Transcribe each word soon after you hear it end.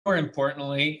more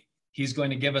importantly, he's going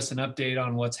to give us an update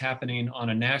on what's happening on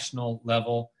a national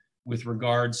level with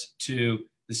regards to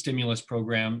the stimulus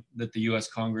program that the U.S.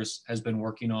 Congress has been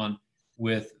working on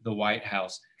with the White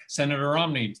House. Senator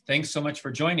Romney, thanks so much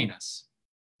for joining us.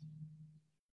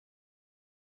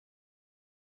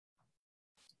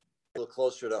 A little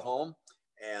closer to home,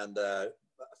 and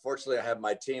fortunately, I have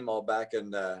my team all back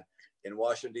in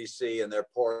Washington, D.C., and they're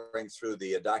pouring through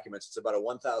the documents. It's about a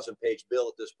 1,000-page bill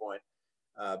at this point,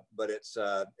 but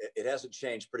it hasn't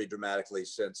changed pretty dramatically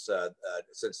since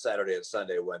Saturday and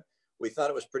Sunday, when we thought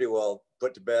it was pretty well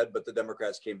put to bed, but the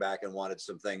Democrats came back and wanted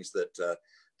some things that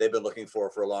they've been looking for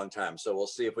a long time. So we'll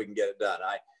see if we can get it done.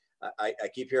 I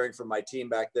keep hearing from my team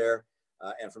back there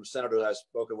and from senators I've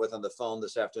spoken with on the phone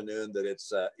this afternoon that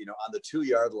it's on the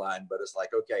 2-yard line, but it's like,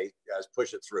 okay, guys,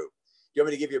 push it through. Do you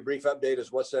want me to give you a brief update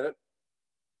as what's in it?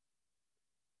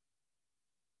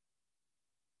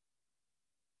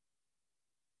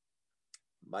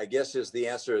 My guess is the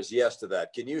answer is yes to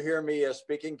that. Can you hear me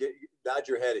speaking? Nod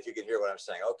your head if you can hear what I'm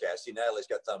saying. Okay, I see Natalie's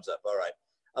got thumbs up. All right.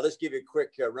 I'll just give you a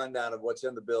quick rundown of what's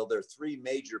in the bill. There are 3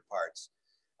 major parts.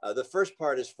 The first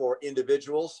part is for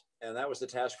individuals, and that was the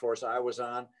task force I was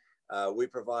on. We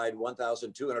provide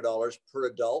 $1,200 per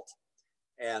adult.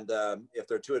 And if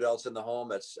there are 2 adults in the home,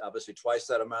 that's obviously twice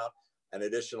that amount, an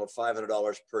additional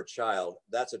 $500 per child.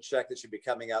 That's a check that should be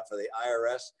coming out for the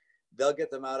IRS. They'll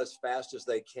get them out as fast as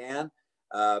they can.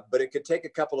 But it could take a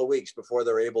couple of weeks before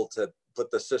they're able to put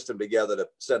the system together to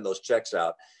send those checks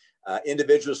out.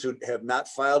 Individuals who have not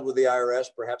filed with the IRS,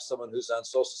 perhaps someone who's on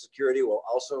Social Security, will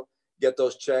also get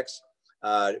those checks.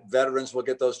 Veterans will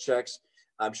get those checks.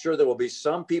 I'm sure there will be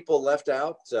some people left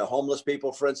out, homeless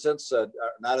people, for instance, are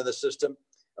not in the system,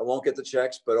 won't get the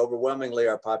checks, but overwhelmingly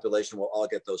our population will all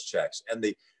get those checks. And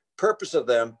the purpose of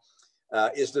them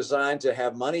is designed to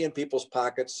have money in people's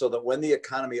pockets so that when the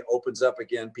economy opens up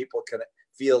again, people can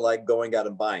feel like going out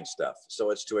and buying stuff.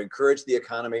 So it's to encourage the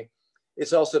economy.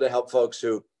 It's also to help folks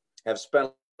who have spent a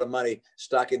lot of money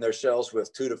stocking their shelves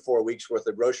with 2 to 4 weeks worth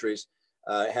of groceries,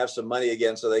 have some money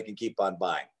again so they can keep on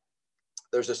buying.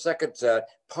 There's a second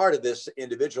part of this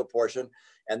individual portion,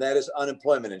 and that is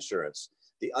unemployment insurance.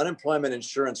 The unemployment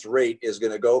insurance rate is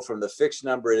going to go from the fixed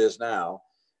number it is now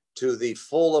to the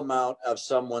full amount of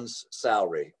someone's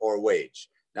salary or wage.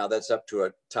 Now that's up to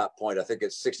a top point. I think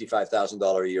it's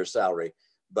 $65,000 a year salary,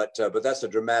 but that's a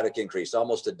dramatic increase,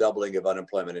 almost a doubling of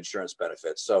unemployment insurance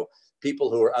benefits. So people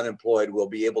who are unemployed will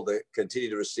be able to continue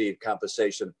to receive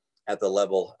compensation at the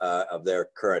level of their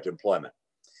current employment.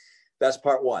 That's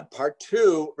part 1. Part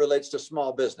 2 relates to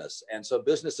small business. And so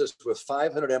businesses with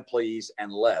 500 employees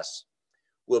and less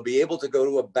will be able to go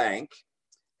to a bank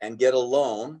and get a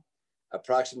loan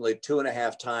approximately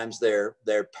 2.5 times their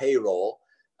payroll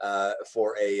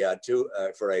for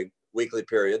a weekly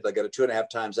period. They get a 2.5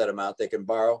 times that amount they can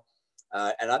borrow.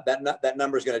 And that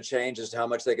number is going to change as to how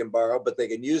much they can borrow, but they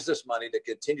can use this money to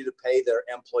continue to pay their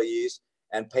employees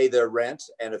and pay their rent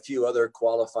and a few other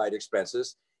qualified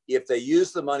expenses. If they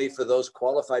use the money for those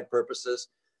qualified purposes,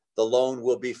 the loan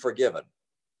will be forgiven.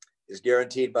 It's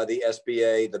guaranteed by the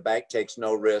SBA. The bank takes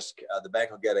no risk. The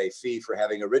bank will get a fee for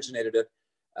having originated it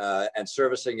and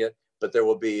servicing it, but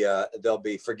they'll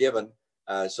be forgiven.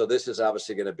 So this is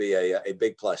obviously going to be a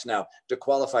big plus. Now, to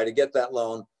qualify to get that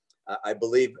loan, I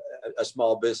believe a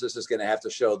small business is going to have to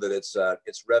show that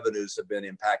its revenues have been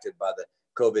impacted by the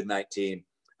COVID-19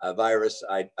 virus.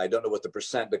 I don't know what the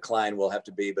percent decline will have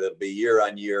to be, but it'll be year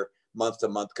on year, month to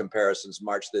month comparisons,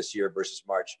 March this year versus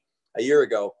March a year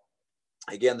ago.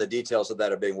 Again, the details of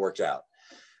that are being worked out.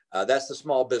 That's the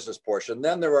small business portion.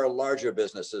 Then there are larger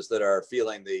businesses that are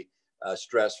feeling the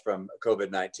stress from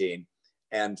COVID-19,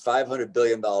 and $500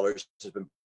 billion has been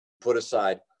put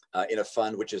aside in a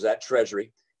fund which is at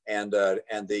Treasury, and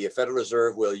the Federal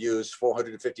Reserve will use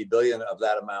 $450 billion of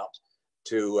that amount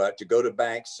to go to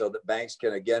banks so that banks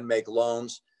can again make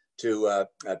loans to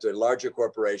larger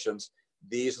corporations.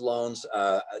 These loans,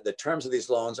 the terms of these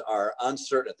loans are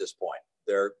uncertain at this point.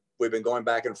 We've been going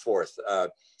back and forth.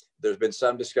 There's been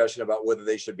some discussion about whether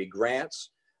they should be grants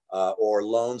or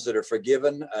loans that are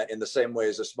forgiven in the same way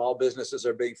as the small businesses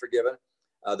are being forgiven.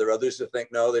 There are others who think,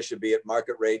 no, they should be at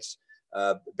market rates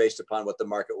based upon what the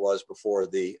market was before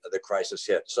the crisis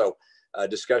hit. So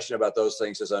discussion about those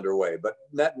things is underway. But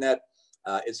net,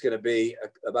 it's going to be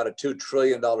about a $2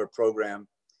 trillion program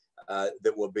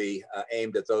that will be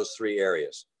aimed at those 3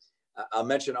 areas. I'll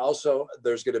mention also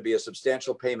there's going to be a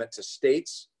substantial payment to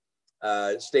states.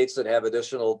 States that have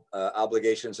additional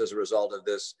obligations as a result of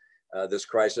this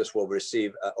crisis will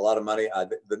receive a lot of money.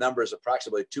 The number is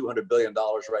approximately $200 billion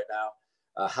right now.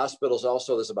 Hospitals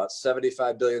also, there's about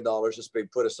 $75 billion that's being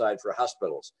put aside for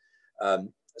hospitals.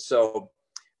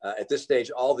 At this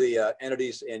stage, all the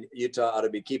entities in Utah ought to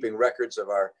be keeping records of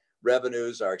our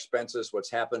revenues, our expenses,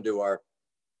 what's happened to our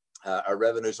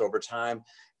revenues over time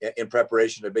in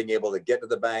preparation of being able to get to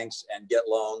the banks and get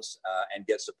loans and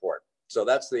get support. So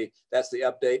that's the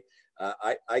update.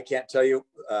 I can't tell you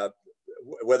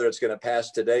whether it's going to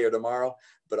pass today or tomorrow,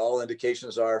 but all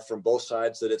indications are from both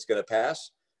sides that it's going to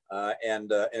pass,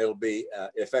 and it'll be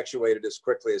effectuated as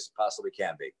quickly as it possibly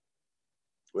can be.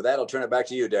 With that, I'll turn it back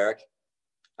to you, Derek.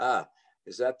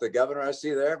 Is that the governor I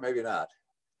see there? Maybe not.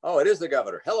 Oh, it is the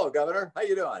governor. Hello, governor. How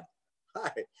you doing?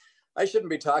 Hi. I shouldn't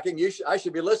be talking. I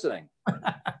should be listening.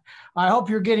 I hope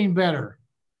you're getting better.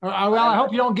 Well, I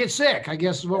hope you don't get sick, I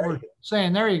guess is what we're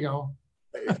saying. There you go.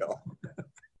 There you go.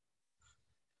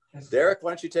 Derek,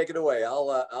 why don't you take it away?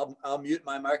 I'll mute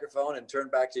my microphone and turn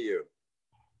back to you.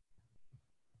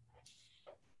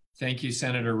 Thank you,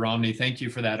 Senator Romney. Thank you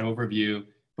for that overview.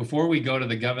 Before we go to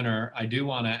the governor, I do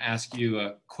want to ask you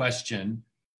a question.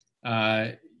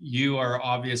 You are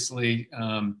obviously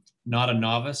not a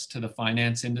novice to the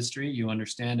finance industry. You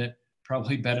understand it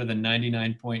probably better than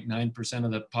 99.9%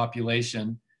 of the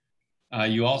population.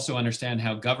 You also understand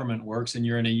how government works, and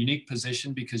you're in a unique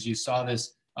position because you saw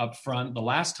this up front the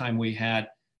last time we had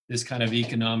this kind of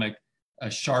economic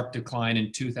sharp decline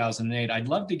in 2008. I'd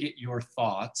love to get your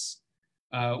thoughts.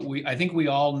 I think we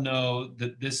all know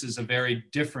that this is a very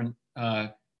different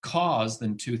cause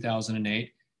than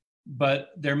 2008, but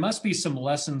there must be some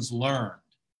lessons learned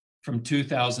from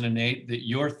 2008 that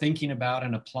you're thinking about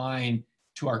and applying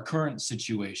to our current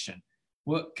situation.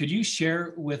 Could you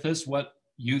share with us what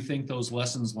you think those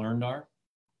lessons learned are?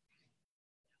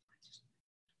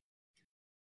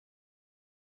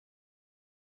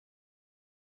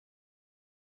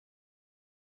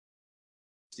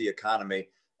 The economy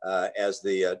as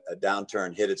the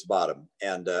downturn hit its bottom,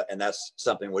 and that's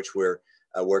something which we're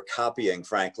copying,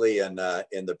 frankly, in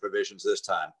the provisions this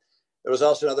time. There was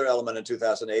also another element in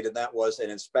 2008, and that was an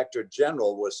inspector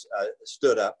general was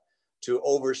stood up to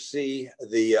oversee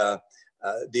the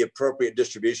appropriate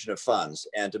distribution of funds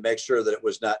and to make sure that it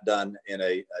was not done in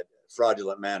a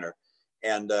fraudulent manner.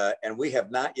 And we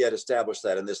have not yet established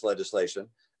that in this legislation.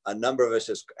 A number of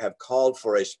us have called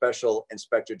for a special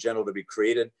inspector general to be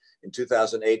created. In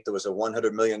 2008, there was a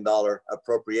 $100 million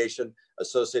appropriation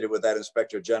associated with that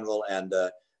inspector general and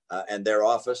their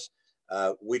office.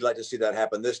 We'd like to see that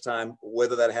happen this time.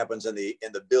 Whether that happens in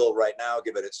the bill right now,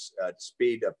 given its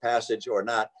speed of passage or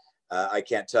not, I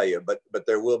can't tell you. But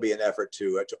there will be an effort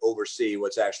to oversee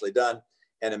what's actually done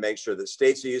and to make sure that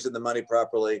states are using the money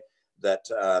properly, that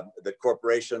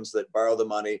corporations that borrow the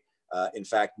money in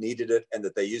fact needed it, and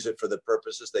that they use it for the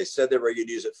purposes they said they were going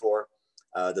to use it for,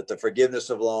 that the forgiveness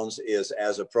of loans is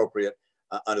as appropriate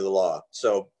under the law.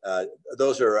 So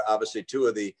those are obviously two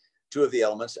of the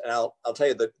elements. And I'll tell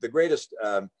you the greatest,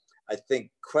 I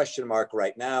think, question mark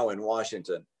right now in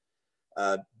Washington,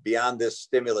 beyond this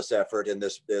stimulus effort and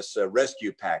this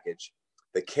rescue package,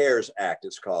 the CARES Act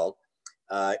it's called,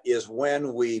 is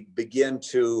when we begin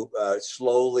to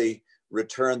slowly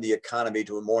return the economy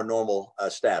to a more normal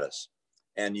status.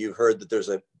 And you've heard that there's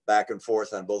a back and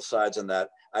forth on both sides on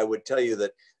that. I would tell you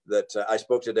that I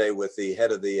spoke today with the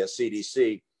head of the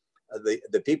CDC.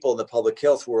 The people in the public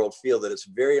health world feel that it's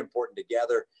very important to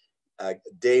gather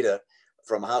data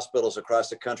from hospitals across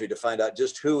the country to find out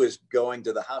just who is going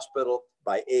to the hospital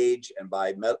by age and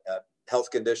by health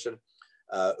condition,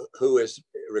 who is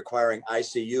requiring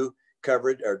ICU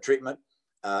coverage or treatment,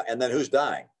 and then who's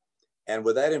dying. And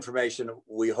with that information,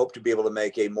 we hope to be able to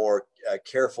make a more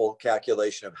careful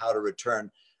calculation of how to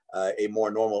return a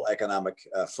more normal economic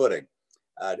footing.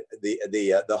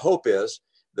 The hope is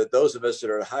that those of us that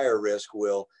are at higher risk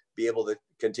will be able to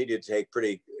continue to take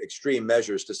pretty extreme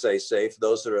measures to stay safe.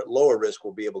 Those that are at lower risk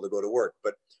will be able to go to work.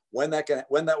 But when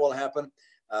that will happen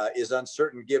is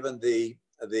uncertain, given the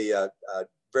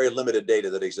very limited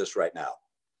data that exists right now.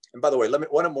 And by the way,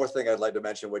 one more thing I'd like to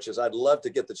mention, which is I'd love to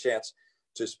get the chance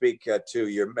to speak to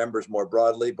your members more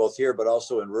broadly, both here but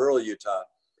also in rural Utah.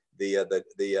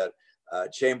 The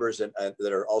chambers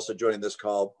that are also joining this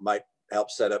call might help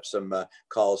set up some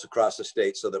calls across the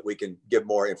state so that we can give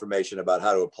more information about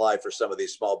how to apply for some of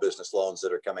these small business loans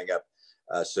that are coming up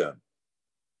soon.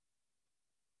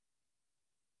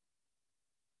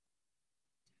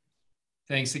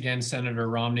 Thanks again, Senator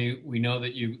Romney. We know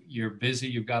that you're busy,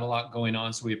 you've got a lot going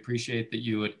on, so we appreciate that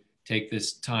you would take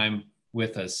this time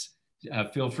with us.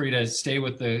 Feel free to stay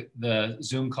with the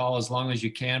Zoom call as long as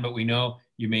you can, but we know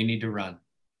you may need to run.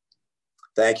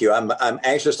 Thank you. I'm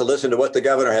anxious to listen to what the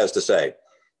governor has to say.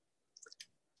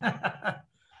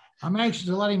 I'm anxious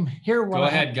to let him hear what Go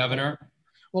ahead, Governor.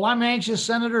 Well, I'm anxious,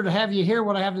 Senator, to have you hear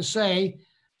what I have to say.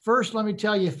 First, let me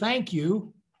tell you, thank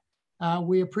you.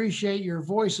 We appreciate your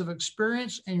voice of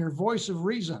experience and your voice of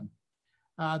reason.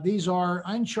 These are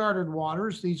uncharted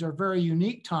waters. These are very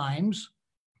unique times,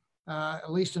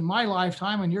 at least in my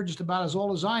lifetime, and you're just about as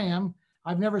old as I am.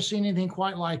 I've never seen anything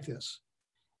quite like this.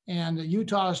 And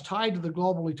Utah is tied to the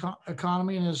global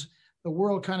economy, and as the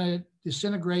world kind of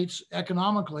disintegrates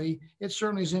economically, it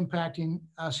certainly is impacting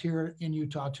us here in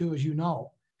Utah too, as you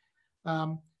know.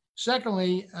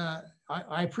 Secondly,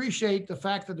 I appreciate the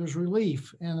fact that there's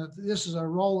relief, and that this is a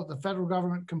role that the federal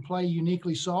government can play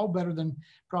uniquely so, better than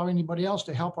probably anybody else,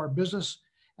 to help our business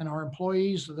and our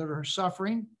employees that are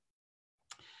suffering.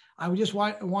 I would just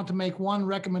want to make one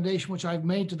recommendation, which I've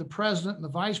made to the president and the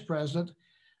vice president.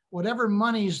 Whatever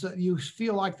monies that you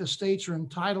feel like the states are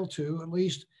entitled to, at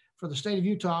least for the state of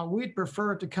Utah, we'd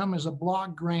prefer it to come as a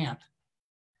block grant.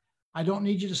 I don't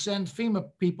need you to send FEMA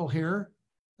people here,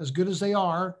 as good as they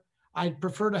are. I'd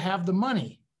prefer to have the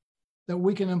money that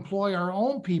we can employ our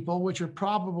own people, which are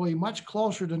probably much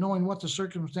closer to knowing what the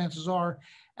circumstances are,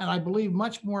 and I believe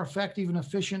much more effective and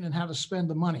efficient in how to spend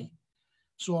the money.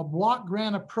 So a block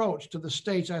grant approach to the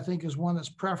states, I think, is one that's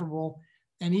preferable,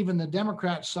 and even the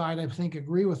Democrat side, I think,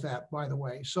 agree with that, by the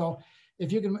way. So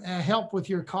if you can help with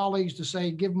your colleagues to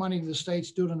say, give money to the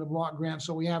states, do it in a block grant,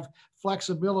 so we have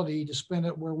flexibility to spend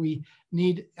it where we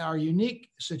need our unique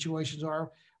situations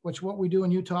are, which what we do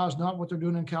in Utah is not what they're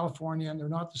doing in California, and they're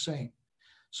not the same.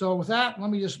 So with that,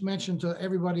 let me just mention to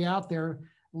everybody out there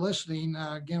listening,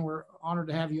 again, we're honored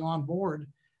to have you on board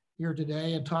here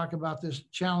today and talk about this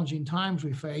challenging times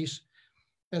we face.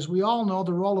 As we all know,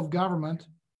 the role of government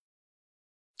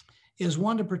is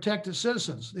one to protect its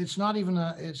citizens. It's not even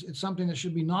it's something that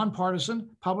should be nonpartisan.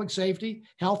 Public safety,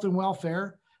 health and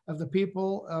welfare of the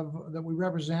people that we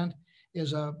represent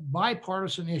is a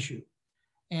bipartisan issue.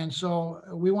 And so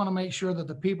we want to make sure that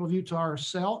the people of Utah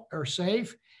are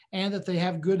safe and that they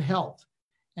have good health.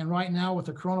 And right now with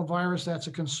the coronavirus, that's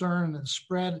a concern, and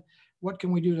spread. What can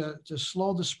we do to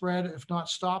slow the spread, if not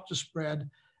stop the spread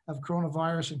of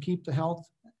coronavirus, and keep the health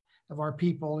of our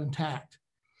people intact?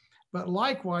 But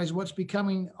likewise, what's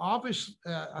becoming obvious,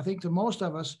 I think to most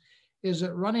of us, is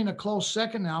that running a close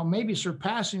second now, maybe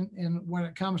surpassing when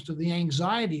it comes to the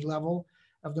anxiety level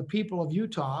of the people of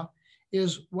Utah,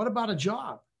 is what about a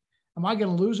job? Am I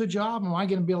going to lose a job? Am I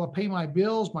going to be able to pay my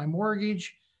bills, my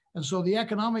mortgage? And so the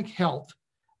economic health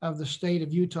of the state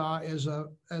of Utah is a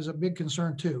big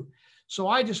concern too. So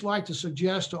I just like to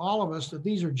suggest to all of us that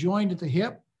these are joined at the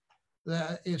hip.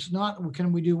 That it's not,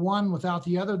 can we do one without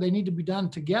the other? They need to be done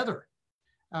together.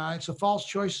 It's a false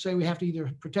choice to say we have to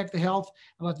either protect the health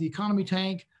and let the economy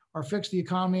tank, or fix the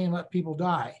economy and let people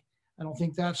die. I don't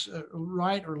think that's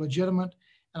right or legitimate.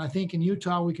 And I think in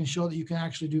Utah, we can show that you can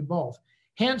actually do both.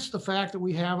 Hence the fact that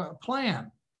we have a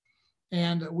plan.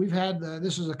 And we've had,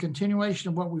 this is a continuation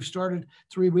of what we've started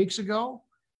 3 weeks ago.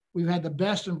 We've had the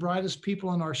best and brightest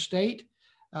people in our state,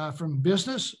 from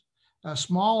business,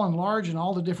 small and large, in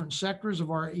all the different sectors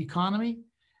of our economy.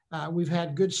 We've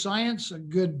had good science,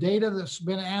 good data that's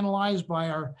been analyzed by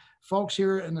our folks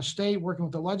here in the state, working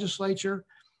with the legislature.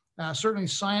 Certainly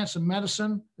science and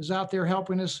medicine is out there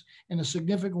helping us in a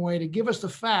significant way to give us the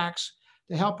facts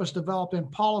to help us develop in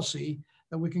policy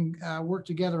that we can work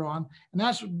together on. And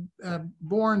that's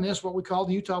born this, what we call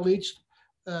the Utah Leads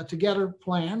Together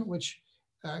plan, which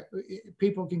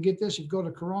people can get this. You go to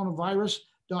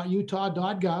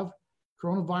coronavirus.utah.gov,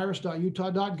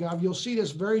 coronavirus.utah.gov. You'll see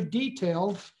this very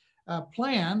detailed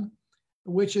plan,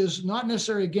 which is not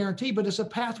necessarily a guarantee, but it's a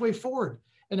pathway forward.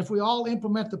 And if we all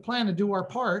implement the plan and do our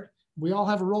part, we all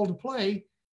have a role to play,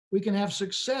 we can have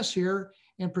success here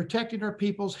in protecting our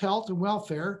people's health and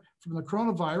welfare from the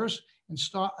coronavirus, and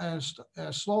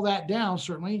slow that down,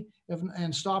 certainly,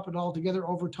 and stop it altogether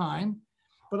over time.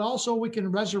 But also we can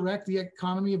resurrect the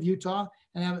economy of Utah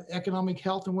and have economic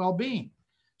health and well-being.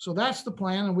 So that's the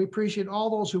plan, and we appreciate all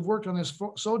those who've worked on this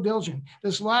so diligently.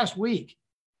 This last week,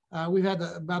 we've had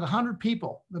about 100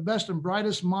 people, the best and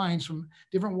brightest minds from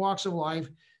different walks of life,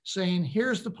 saying,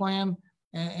 here's the plan,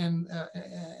 and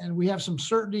we have some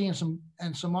certainty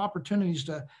and some opportunities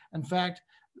to, in fact,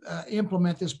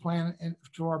 implement this plan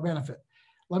to our benefit.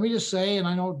 Let me just say, and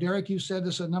I know, Derek, you said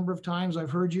this a number of times,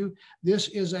 I've heard you, this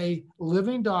is a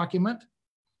living document.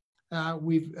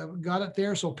 We've got it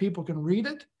there so people can read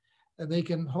it. They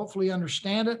can hopefully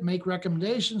understand it, make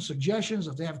recommendations, suggestions,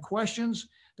 if they have questions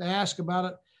to ask about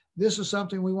it. This is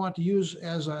something we want to use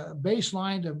as a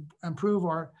baseline to improve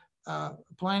our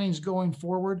plannings going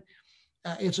forward.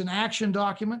 It's an action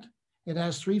document. It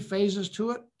has 3 phases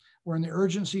to it. We're in the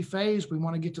urgency phase. We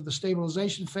want to get to the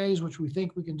stabilization phase, which we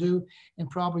think we can do in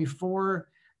probably 4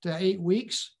 to 8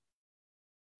 weeks.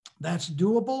 That's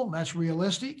doable, that's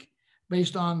realistic,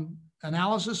 based on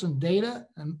analysis and data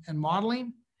and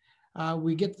modeling.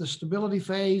 We get the stability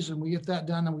phase and we get that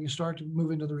done, and we can start to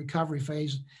move into the recovery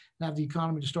phase and have the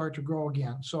economy to start to grow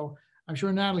again. So I'm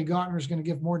sure Natalie Gochnour is going to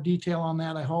give more detail on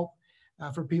that, I hope,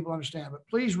 for people to understand. But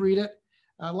please read it.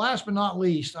 Last but not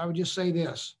least, I would just say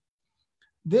this.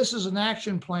 This is an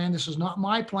action plan. This is not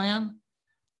my plan.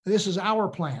 This is our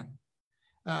plan.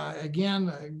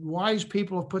 Again, wise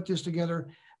people have put this together,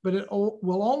 but it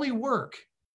will only work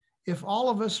if all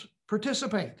of us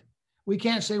participate. We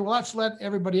can't say, well, let's let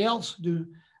everybody else do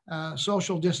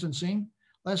social distancing.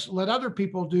 Let's let other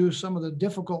people do some of the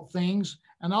difficult things,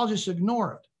 and I'll just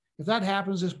ignore it. If that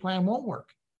happens, this plan won't work.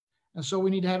 And so we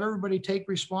need to have everybody take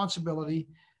responsibility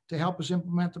to help us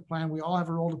implement the plan. We all have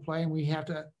a role to play, and we have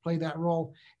to play that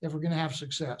role if we're going to have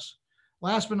success.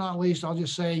 Last but not least, I'll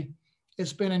just say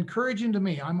it's been encouraging to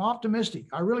me. I'm optimistic.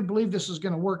 I really believe this is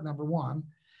going to work, number one,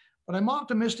 but I'm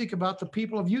optimistic about the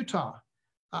people of Utah.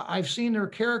 I've seen their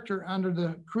character under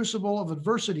the crucible of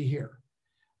adversity here.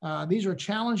 These are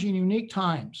challenging, unique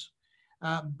times.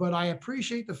 But I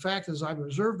appreciate the fact, as I've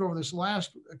observed over this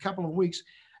last couple of weeks,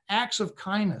 acts of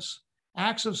kindness,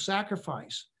 acts of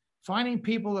sacrifice, finding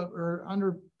people that are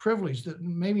underprivileged that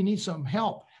maybe need some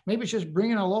help. Maybe it's just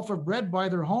bringing a loaf of bread by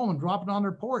their home and dropping it on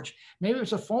their porch. Maybe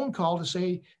it's a phone call to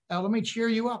say, let me cheer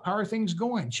you up. How are things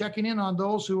going? Checking in on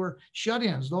those who are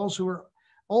shut-ins, those who are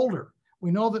older. We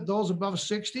know that those above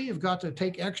 60 have got to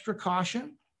take extra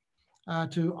caution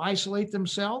to isolate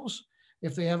themselves.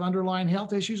 If they have underlying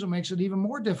health issues, it makes it even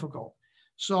more difficult.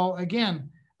 So again,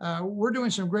 we're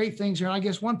doing some great things here. And I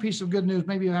guess one piece of good news,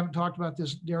 maybe you haven't talked about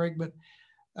this, Derek, but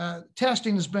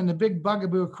testing has been the big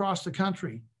bugaboo across the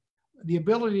country. The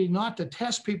ability not to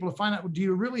test people to find out, do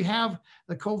you really have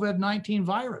the COVID-19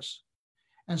 virus?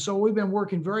 And so we've been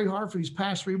working very hard for these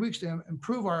past 3 weeks to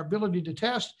improve our ability to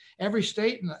test. Every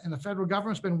state and the federal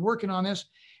government's been working on this,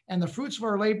 and the fruits of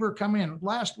our labor come in.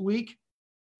 Last week,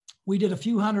 we did a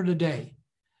few hundred a day.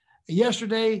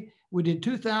 Yesterday, we did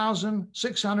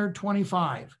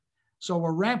 2,625. So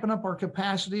we're ramping up our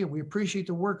capacity, and we appreciate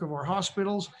the work of our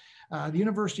hospitals. The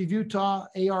University of Utah,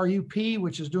 ARUP,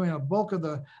 which is doing a bulk of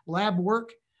the lab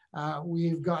work.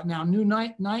 We've got now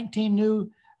 19 new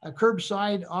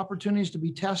curbside opportunities to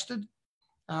be tested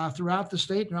throughout the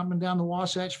state and up and down the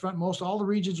Wasatch Front. Most all the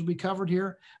regions will be covered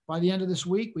here by the end of this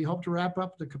week. We hope to wrap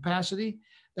up the capacity.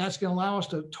 That's going to allow us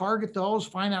to target those,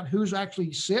 find out who's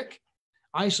actually sick,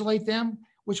 isolate them,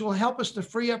 which will help us to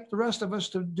free up the rest of us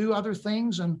to do other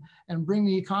things and bring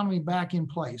the economy back in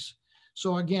place.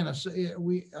 So again,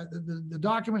 the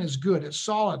document is good, it's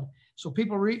solid. So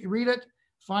people read it,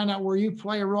 find out where you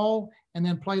play a role, and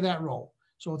then play that role.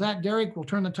 So with that, Derek, we'll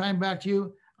turn the time back to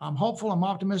you. I'm hopeful, I'm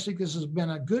optimistic. This has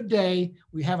been a good day.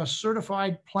 We have a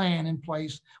certified plan in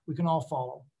place we can all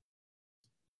follow.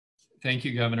 Thank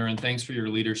you, Governor, and thanks for your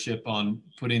leadership on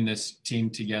putting this team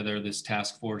together, this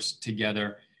task force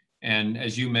together. And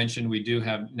as you mentioned, we do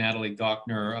have Natalie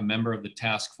Gochnour, a member of the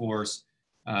task force,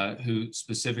 who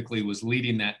specifically was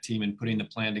leading that team and putting the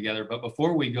plan together. But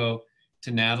before we go to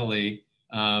Natalie,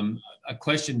 a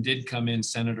question did come in,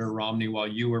 Senator Romney, while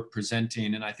you were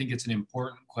presenting, and I think it's an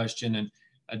important question and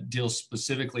deals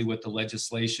specifically with the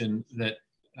legislation that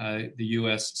the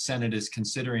U.S. Senate is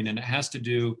considering, and it has to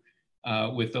do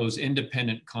with those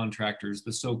independent contractors,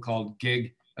 the so-called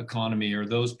gig economy, or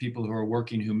those people who are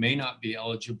working who may not be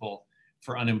eligible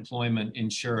for unemployment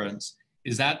insurance.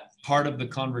 Is that part of the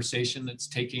conversation that's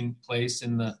taking place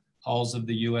in the halls of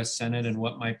the U.S. Senate, and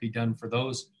what might be done for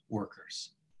those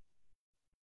workers?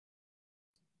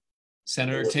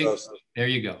 Senator, there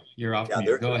you go. You're off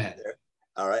mute. Go ahead.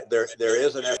 All right. There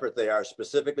is an effort. They are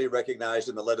specifically recognized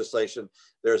in the legislation.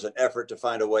 There's an effort to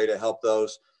find a way to help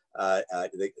those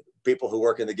the people who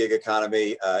work in the gig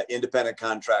economy, independent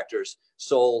contractors,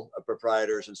 sole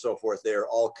proprietors, and so forth. They are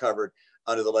all covered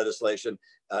under the legislation,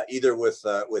 either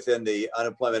within the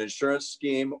unemployment insurance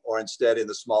scheme or instead in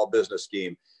the small business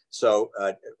scheme. So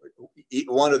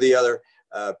one or the other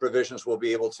provisions will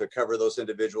be able to cover those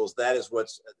individuals. That is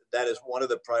one of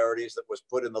the priorities that was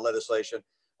put in the legislation.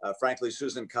 Frankly,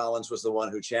 Susan Collins was the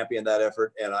one who championed that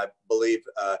effort, and I believe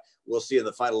we'll see in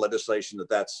the final legislation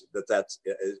that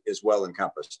is well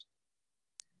encompassed.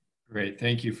 Great,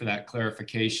 thank you for that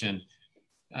clarification.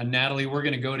 Natalie, we're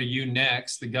going to go to you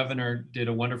next. The governor did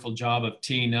a wonderful job of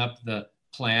teeing up the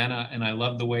plan, and I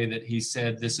love the way that he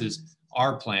said this is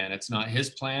our plan. It's not his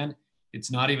plan. It's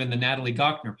not even the Natalie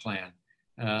Gochnour plan,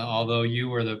 although you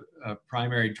were the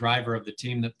primary driver of the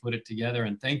team that put it together,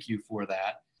 and thank you for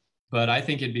that. But I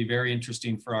think it'd be very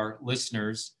interesting for our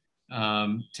listeners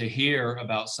to hear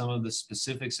about some of the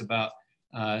specifics about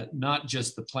not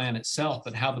just the plan itself,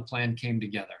 but how the plan came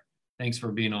together. Thanks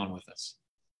for being on with us.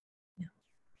 Yeah.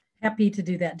 Happy to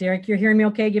do that. Derek, you're hearing me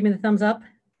okay? Give me the thumbs up.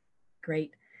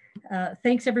 Great.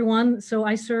 Thanks, everyone. So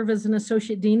I serve as an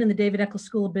associate dean in the David Eccles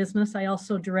School of Business. I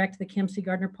also direct the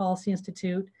Gardner Policy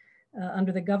Institute.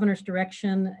 Under the governor's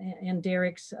direction and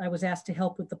Derek's, I was asked to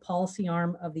help with the policy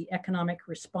arm of the Economic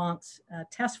Response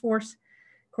Task Force.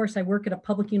 Of course, I work at a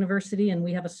public university and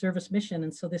we have a service mission.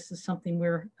 And so this is something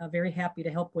we're very happy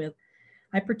to help with.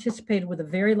 I participated with a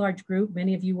very large group.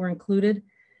 Many of you were included.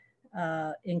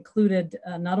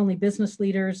 Not only business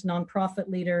leaders, nonprofit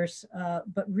leaders,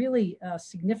 but really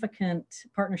significant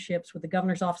partnerships with the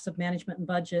Governor's Office of Management and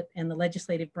Budget and the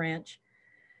legislative branch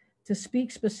to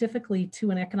speak specifically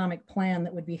to an economic plan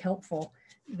that would be helpful.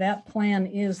 That plan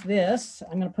is this.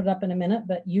 I'm going to put it up in a minute,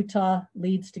 but Utah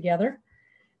Leads Together.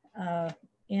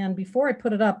 And before I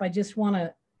put it up, I just want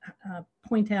to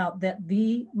point out that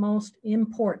the most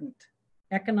important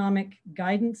economic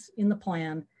guidance in the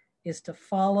plan is to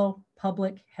follow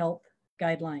public health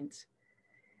guidelines.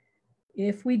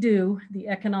 If we do, the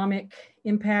economic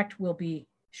impact will be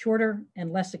shorter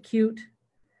and less acute.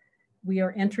 We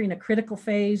are entering a critical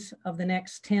phase of the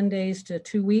next 10 days to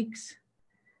 2 weeks.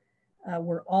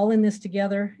 We're all in this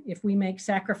together. If we make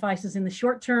sacrifices in the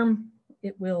short term,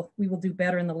 we will do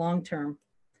better in the long term.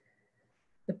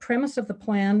 The premise of the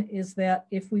plan is that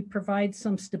if we provide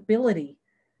some stability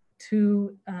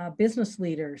to business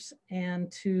leaders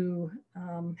and to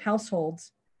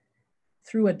households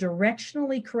through a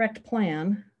directionally correct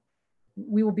plan,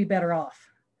 we will be better off.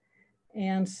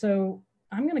 And so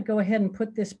I'm going to go ahead and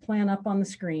put this plan up on the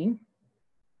screen.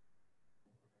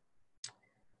 I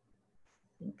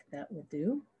think that will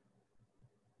do.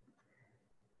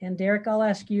 And Derek, I'll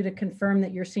ask you to confirm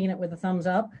that you're seeing it with a thumbs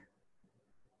up.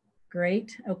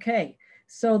 Great. Okay.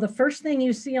 So the first thing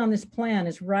you see on this plan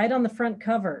is right on the front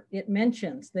cover. It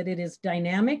mentions that it is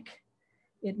dynamic.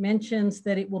 It mentions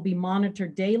that it will be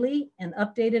monitored daily and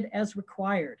updated as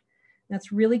required.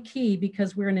 That's really key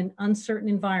because we're in an uncertain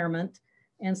environment.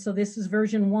 And so this is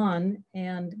version 1.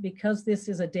 And because this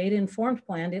is a data-informed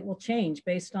plan, it will change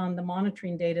based on the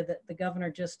monitoring data that the governor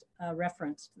just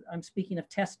referenced. I'm speaking of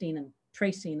testing and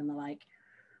tracing and the like.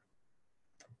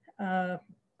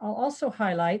 I'll also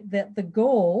highlight that the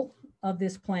goal of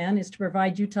this plan is to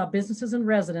provide Utah businesses and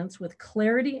residents with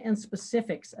clarity and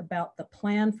specifics about the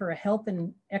plan for a health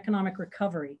and economic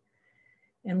recovery.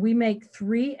 And we make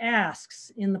 3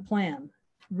 asks in the plan: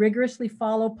 rigorously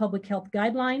follow public health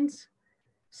guidelines,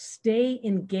 stay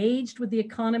engaged with the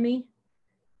economy,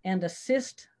 and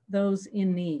assist those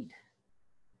in need.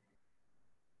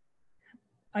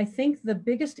 I think the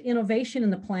biggest innovation in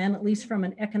the plan, at least from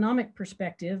an economic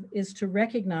perspective, is to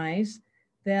recognize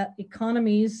that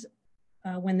economies,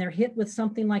 when they're hit with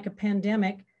something like a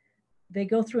pandemic, they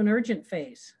go through an urgent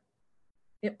phase.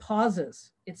 It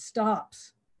pauses, it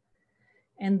stops.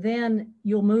 And then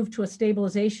you'll move to a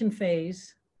stabilization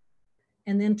phase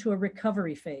and then to a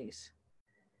recovery phase.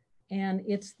 And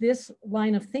it's this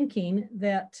line of thinking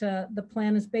that the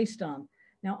plan is based on.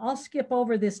 Now, I'll skip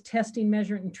over this testing,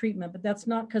 measurement, and treatment, but that's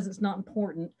not because it's not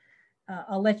important.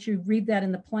 I'll let you read that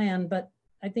in the plan, but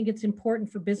I think it's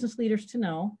important for business leaders to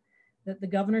know that the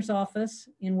governor's office,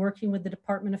 in working with the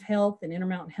Department of Health and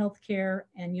Intermountain Healthcare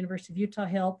and University of Utah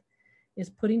Health,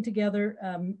 is putting together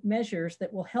measures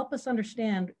that will help us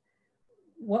understand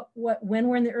when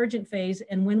we're in the urgent phase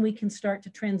and when we can start to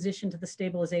transition to the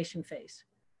stabilization phase.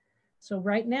 So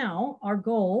right now, our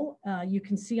goal, you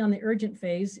can see on the urgent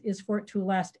phase, is for it to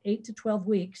last 8 to 12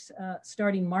 weeks,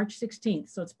 starting March 16th.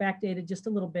 So it's backdated just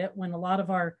a little bit when a lot of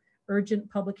our urgent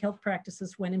public health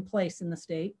practices went in place in the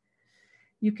state.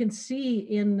 You can see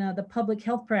in the public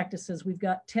health practices, we've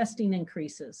got testing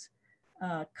increases,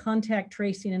 contact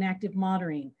tracing and active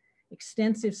monitoring,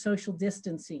 extensive social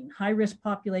distancing, high-risk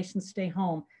populations stay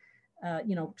home,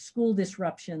 school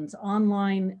disruptions,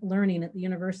 online learning at the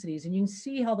universities. And you can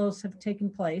see how those have taken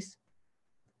place.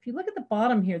 If you look at the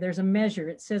bottom here, there's a measure.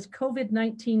 It says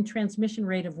COVID-19 transmission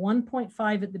rate of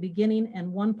 1.5 at the beginning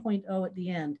and 1.0 at the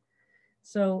end.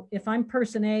 So if I'm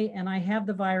person A and I have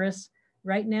the virus,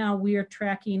 right now we are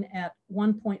tracking at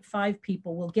 1.5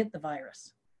 people will get the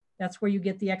virus. That's where you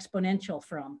get the exponential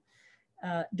from.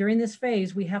 During this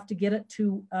phase, we have to get it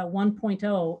to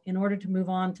 1.0 in order to move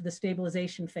on to the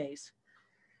stabilization phase.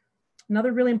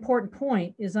 Another really important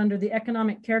point is under the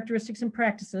economic characteristics and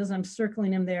practices. I'm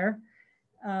circling them there.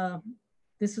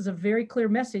 This is a very clear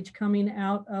message coming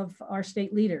out of our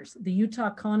state leaders. The Utah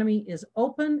economy is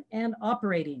open and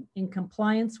operating in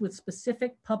compliance with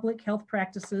specific public health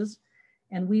practices.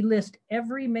 And we list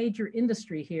every major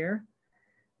industry here,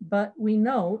 but we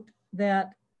note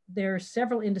that there are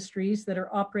several industries that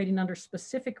are operating under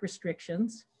specific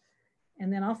restrictions.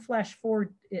 And then I'll flash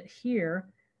forward it here.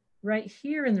 Right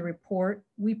here in the report,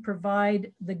 we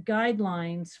provide the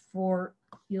guidelines for,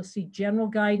 you'll see general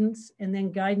guidance and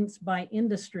then guidance by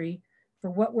industry for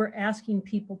what we're asking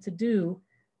people to do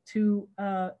to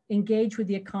engage with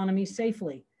the economy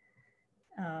safely.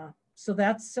 So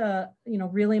that's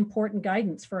really important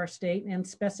guidance for our state and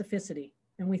specificity,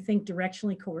 and we think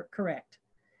directionally correct.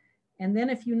 And then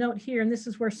if you note here, and this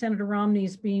is where Senator Romney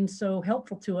is being so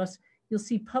helpful to us, you'll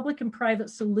see public and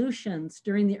private solutions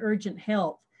during the urgent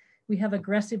health. We have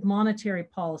aggressive monetary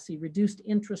policy, reduced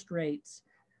interest rates.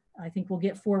 I think we'll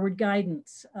get forward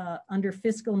guidance. Under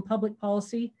fiscal and public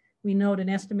policy, we note an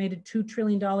estimated $2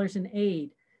 trillion in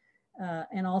aid,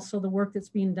 and also the work that's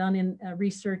being done in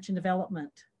research and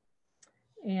development.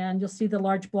 And you'll see the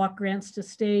large block grants to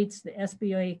states, the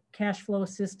SBA cash flow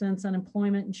assistance,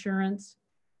 unemployment insurance.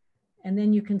 And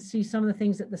then you can see some of the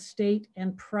things at the state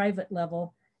and private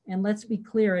level. And let's be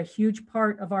clear, a huge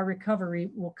part of our recovery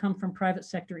will come from private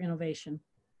sector innovation.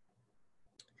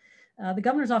 The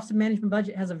Governor's Office of Management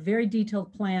Budget has a very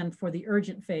detailed plan for the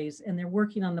urgent phase, and they're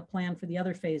working on the plan for the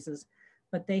other phases.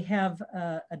 But they have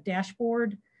a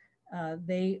dashboard.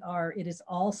 It is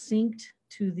all synced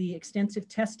to the extensive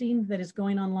testing that is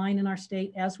going online in our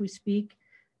state as we speak.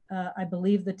 I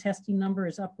believe the testing number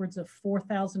is upwards of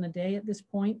 4,000 a day at this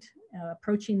point,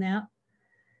 approaching that.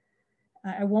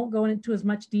 I won't go into as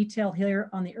much detail here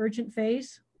on the urgent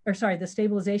phase, the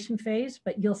stabilization phase,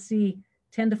 but you'll see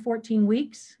 10 to 14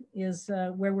 weeks is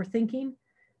where we're thinking.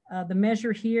 The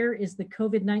measure here is the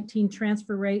COVID-19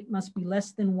 transfer rate must be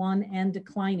less than 1 and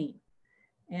declining.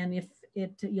 And if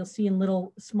you'll see in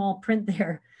little small print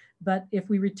there, but if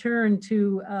we return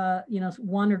to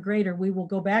 1 or greater, we will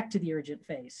go back to the urgent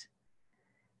phase.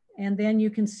 And then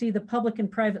you can see the public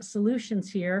and private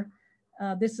solutions here.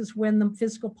 This is when the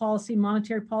fiscal policy,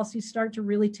 monetary policies start to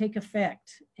really take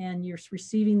effect, and you're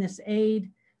receiving this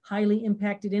aid. Highly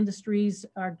impacted industries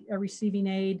are receiving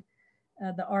aid.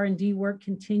 The R&D work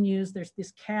continues. There's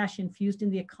this cash infused in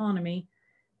the economy.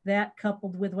 That,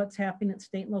 coupled with what's happening at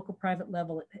state and local private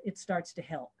level, it starts to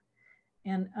help.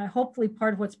 And hopefully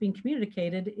part of what's being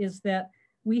communicated is that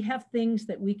we have things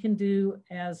that we can do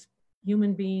as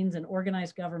human beings and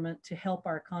organized government to help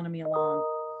our economy along.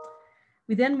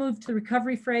 We then move to the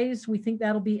recovery phase. We think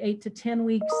that'll be 8 to 10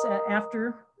 weeks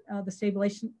after the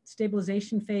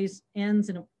stabilization phase ends,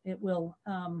 and it will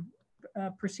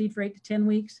proceed for 8 to 10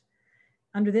 weeks.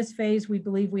 Under this phase, we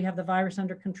believe we have the virus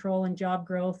under control and job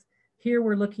growth. Here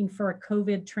we're looking for a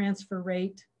COVID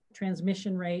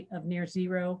transmission rate of near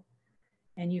 0.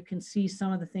 And you can see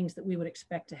some of the things that we would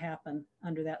expect to happen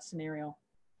under that scenario.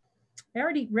 I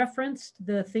already referenced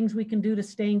the things we can do to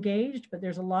stay engaged, but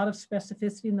there's a lot of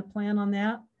specificity in the plan on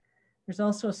that. There's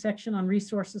also a section on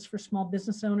resources for small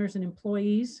business owners and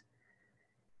employees.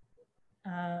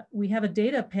 We have a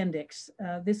data appendix.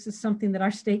 This is something that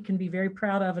our state can be very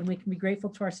proud of, and we can be grateful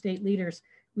to our state leaders.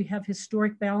 We have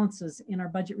historic balances in our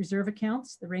budget reserve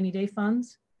accounts, the rainy day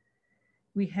funds.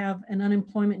 We have an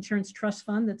unemployment insurance trust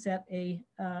fund that's at a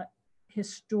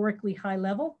historically high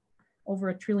level,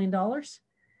 over $1 trillion.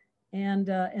 And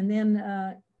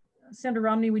then Senator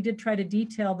Romney, we did try to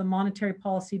detail the monetary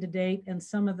policy to date and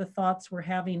some of the thoughts we're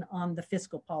having on the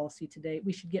fiscal policy to date.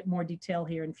 We should get more detail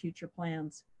here in future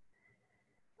plans.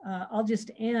 I'll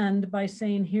just end by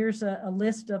saying here's a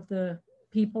list of the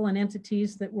people and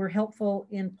entities that were helpful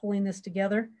in pulling this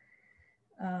together.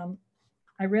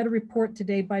 I read a report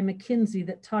today by McKinsey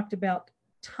that talked about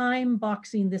time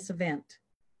boxing this event,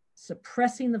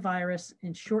 suppressing the virus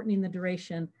and shortening the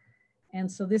duration.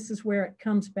 And so this is where it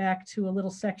comes back to a little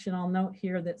section I'll note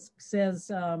here that says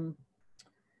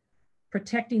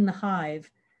protecting the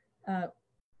hive.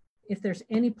 If there's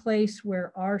any place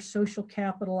where our social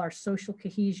capital, our social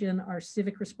cohesion, our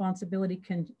civic responsibility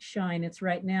can shine, it's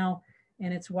right now.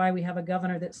 And it's why we have a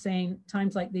governor that's saying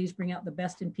times like these bring out the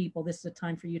best in people. This is a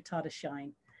time for Utah to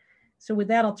shine. So with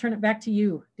that, I'll turn it back to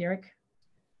you, Derek.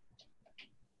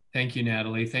 Thank you,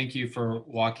 Natalie. Thank you for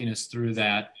walking us through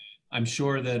that. I'm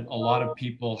sure that a lot of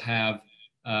people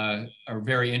are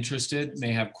very interested,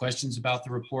 may have questions about the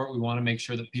report. We want to make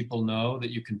sure that people know that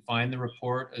you can find the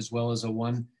report as well as a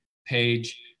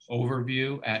one-page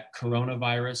overview at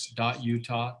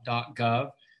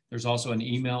coronavirus.utah.gov. There's also an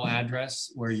email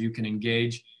address where you can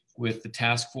engage with the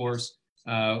task force.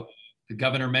 The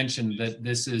governor mentioned that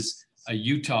this is a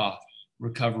Utah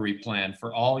recovery plan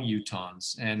for all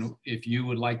Utahns. And if you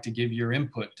would like to give your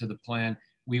input to the plan,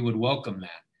 we would welcome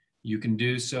that. You can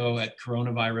do so at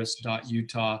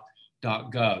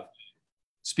coronavirus.utah.gov.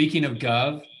 Speaking of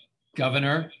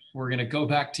Governor, we're going to go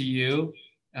back to you.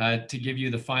 to give you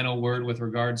the final word with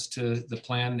regards to the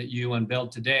plan that you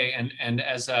unveiled today. And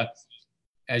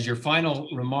as your final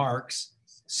remarks,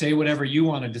 say whatever you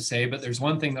wanted to say, but there's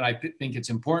one thing that I think it's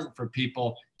important for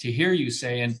people to hear you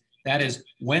say, and that is,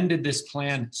 when did this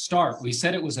plan start? We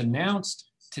said it was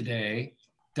announced today,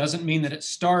 doesn't mean that it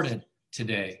started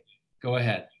today. Go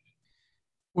ahead.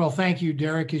 Well, thank you,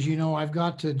 Derek. As you know, I've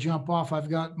got to jump off. I've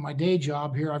got my day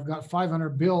job here. I've got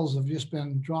 500 bills that have just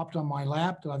been dropped on my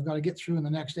lap that I've got to get through in the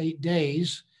next 8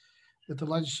 days that the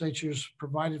legislature's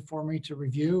provided for me to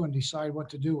review and decide what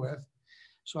to do with.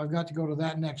 So I've got to go to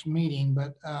that next meeting.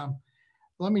 But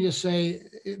let me just say,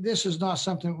 this is not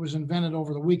something that was invented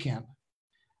over the weekend.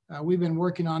 We've been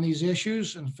working on these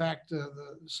issues. In fact, a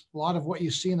lot of what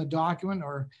you see in the document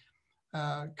are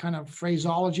kind of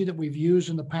phraseology that we've used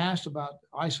in the past about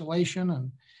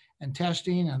isolation and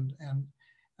testing and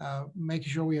making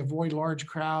sure we avoid large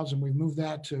crowds. And we've moved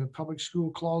that to public school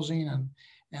closing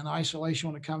and isolation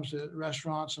when it comes to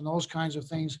restaurants and those kinds of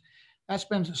things. That's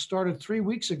been started 3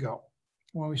 weeks ago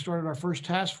when we started our first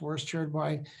task force chaired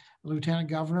by Lieutenant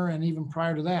Governor, and even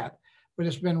prior to that. But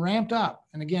it's been ramped up.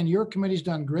 And again, your committee's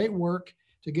done great work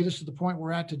to get us to the point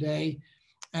we're at today.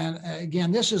 And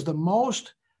again, this is the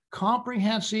most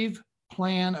comprehensive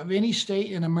plan of any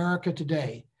state in America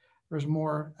today. There's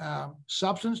more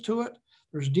substance to it.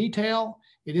 There's detail.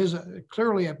 It is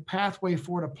clearly a pathway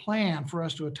forward, a plan for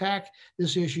us to attack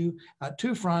this issue at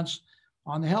two fronts: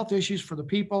 on the health issues for the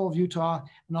people of Utah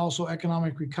and also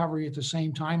economic recovery at the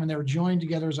same time. And they're joined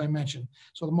together, as I mentioned.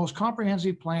 So the most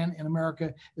comprehensive plan in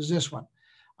America is this one.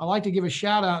 I'd like to give a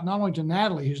shout out not only to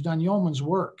Natalie, who's done yeoman's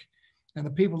work, and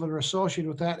the people that are associated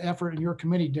with that effort in your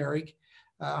committee, Derek,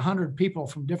 100 people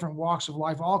from different walks of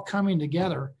life all coming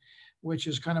together, which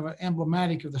is kind of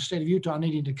emblematic of the state of Utah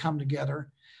needing to come together,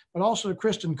 but also to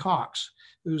Kristen Cox,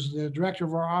 who's the director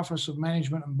of our Office of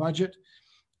Management and Budget,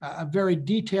 a very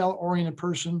detail-oriented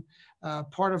person.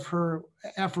 Part of her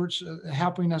efforts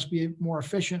helping us be more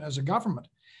efficient as a government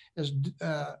is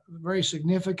very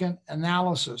significant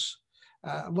analysis,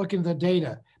 looking at the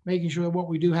data, making sure that what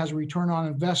we do has a return on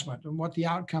investment and what the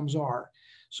outcomes are.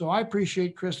 So I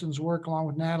appreciate Kristen's work along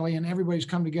with Natalie, and everybody's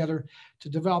come together to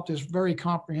develop this very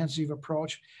comprehensive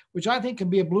approach, which I think can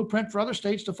be a blueprint for other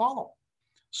states to follow.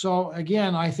 So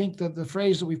again, I think that the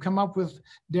phrase that we've come up with,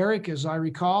 Derek, as I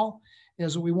recall,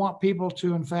 is that we want people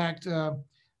to, in fact,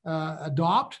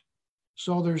 adopt.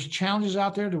 So there's challenges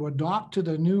out there to adopt to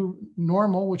the new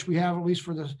normal, which we have at least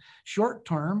for the short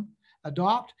term.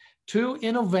 Adopt. 2,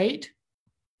 innovate.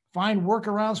 Find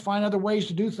workarounds, find other ways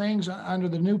to do things under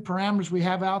the new parameters we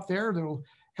have out there that will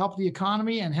help the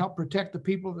economy and help protect the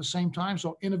people at the same time.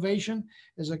 So innovation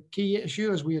is a key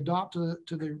issue as we adopt to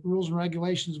the rules and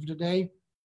regulations of today.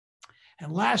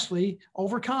 And lastly,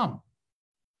 overcome.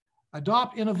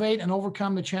 Adopt, innovate, and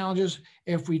overcome the challenges.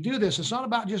 If we do this, it's not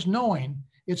about just knowing,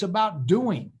 it's about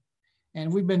doing.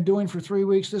 And we've been doing for 3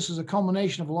 weeks. This is a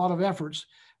culmination of a lot of efforts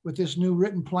with this new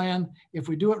written plan. If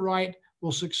we do it right,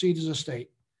 we'll succeed as a state.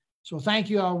 So thank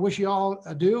you. I wish you all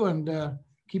adieu, and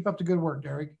keep up the good work,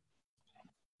 Derek.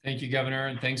 Thank you, Governor,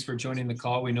 and thanks for joining the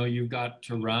call. We know you've got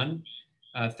to run.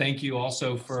 Thank you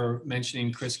also for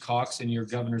mentioning Chris Cox in your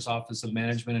Governor's Office of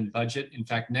Management and Budget. In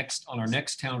fact, on our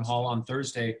next town hall on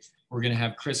Thursday, we're going to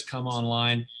have Chris come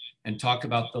online and talk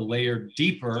about the layer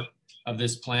deeper of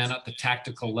this plan at the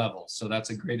tactical level. So that's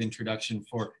a great introduction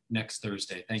for next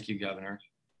Thursday. Thank you, Governor.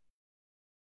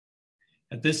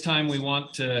 At this time, we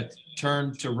want to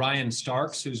turn to Ryan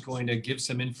Starks, who's going to give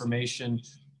some information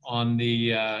on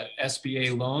the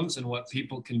SBA loans and what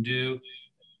people can do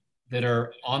that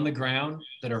are on the ground,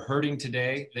 that are hurting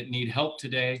today, that need help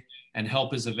today, and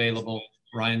help is available.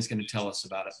 Ryan's going to tell us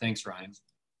about it. Thanks, Ryan.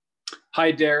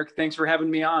 Hi, Derek. Thanks for having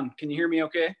me on. Can you hear me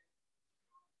okay?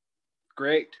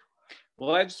 Great.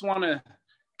 Well, I just want to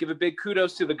give a big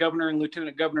kudos to the governor and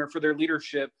lieutenant governor for their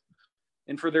leadership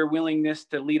and for their willingness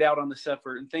to lead out on this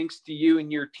effort. And thanks to you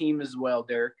and your team as well,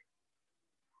 Derek.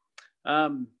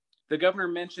 The governor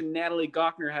mentioned Natalie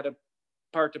Gochnour had a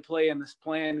part to play in this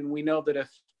plan, and we know that if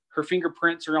her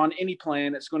fingerprints are on any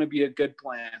plan, it's going to be a good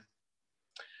plan.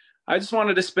 I just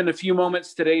wanted to spend a few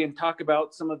moments today and talk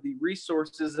about some of the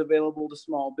resources available to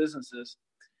small businesses.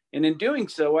 And in doing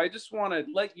so, I just want to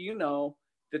let you know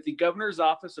that the Governor's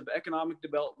Office of Economic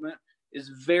Development is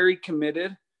very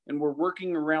committed, and we're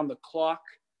working around the clock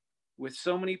with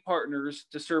so many partners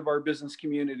to serve our business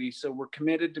community. So we're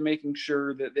committed to making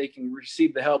sure that they can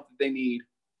receive the help that they need.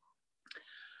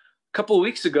 A couple of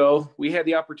weeks ago, we had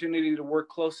the opportunity to work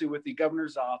closely with the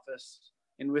Governor's Office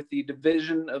and with the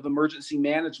Division of Emergency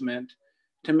Management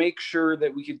to make sure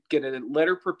that we could get a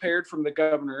letter prepared from the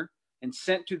Governor and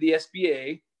sent to the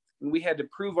SBA and we had to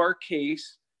prove our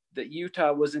case that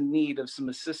Utah was in need of some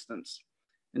assistance.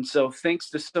 And so thanks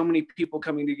to so many people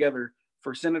coming together,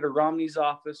 for Senator Romney's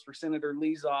office, for Senator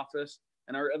Lee's office,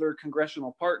 and our other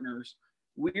congressional partners,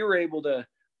 we were able to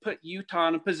put Utah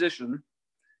in a position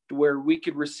to where we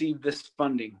could receive this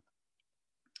funding.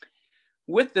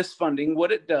 With this funding,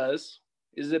 what it does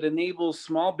is it enables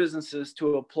small businesses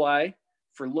to apply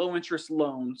for low interest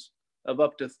loans of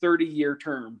up to 30-year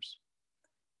terms.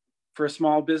 For a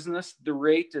small business, the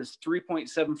rate is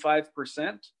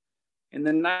 3.75%. And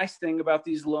the nice thing about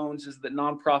these loans is that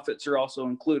nonprofits are also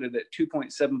included at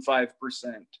 2.75%.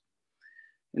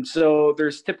 And so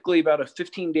there's typically about a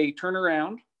 15-day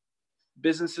turnaround.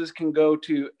 Businesses can go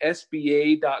to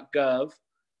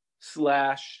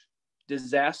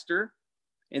sba.gov/disaster.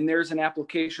 And there's an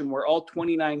application where all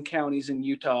 29 counties in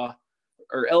Utah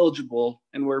are eligible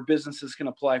and where businesses can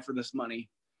apply for this money.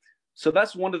 So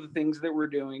that's one of the things that we're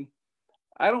doing.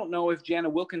 I don't know if Janna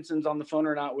Wilkinson's on the phone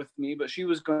or not with me, but she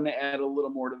was going to add a little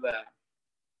more to that.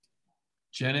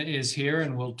 Janna is here,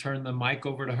 and we'll turn the mic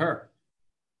over to her.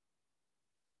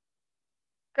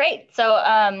 Great. So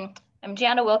I'm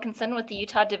Janna Wilkinson with the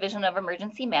Utah Division of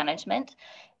Emergency Management,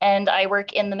 and I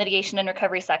work in the mitigation and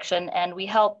recovery section, and we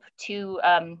help to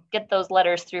get those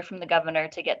letters through from the governor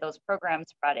to get those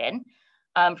programs brought in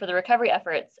for the recovery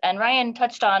efforts. And Ryan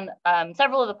touched on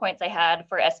several of the points I had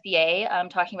for SBA,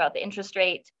 talking about the interest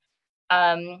rate.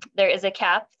 There is a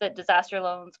cap that disaster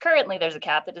loans, currently there's a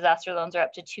cap that disaster loans are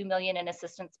up to $2 million in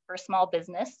assistance per small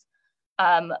business.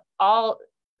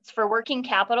 It's for working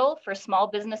capital for small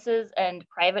businesses and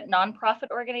private nonprofit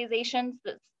organizations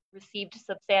that received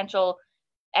substantial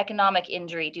economic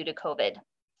injury due to COVID.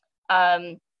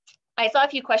 I saw a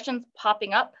few questions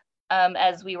popping up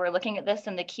as we were looking at this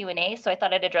in the Q&A, so I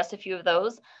thought I'd address a few of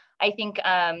those. I think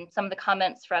some of the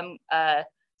comments from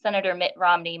Senator Mitt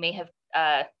Romney may have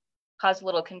caused a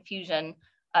little confusion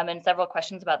and several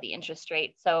questions about the interest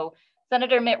rate. So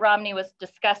Senator Mitt Romney was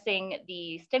discussing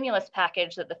the stimulus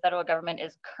package that the federal government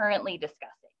is currently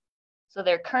discussing. So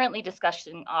they're currently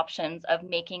discussing options of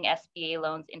making SBA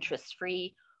loans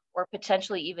interest-free or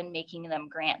potentially even making them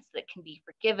grants that can be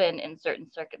forgiven in certain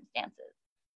circumstances.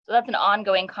 So that's an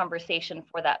ongoing conversation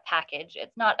for that package.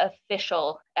 It's not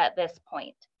official at this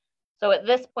point. So at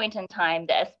this point in time,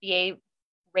 the SBA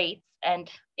rates and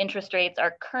interest rates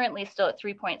are currently still at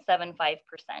 3.75%,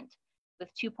 with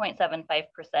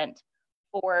 2.75%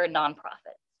 for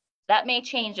nonprofits. That may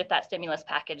change if that stimulus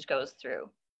package goes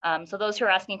through. So those who are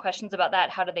asking questions about that,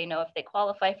 how do they know if they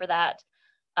qualify for that?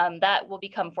 That will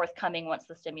become forthcoming once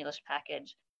the stimulus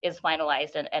package is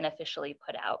finalized and officially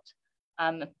put out.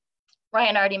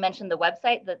 Ryan already mentioned the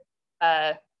website that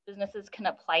businesses can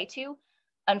apply to.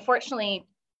 Unfortunately,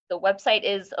 the website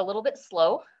is a little bit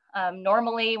slow.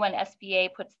 Normally when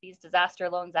SBA puts these disaster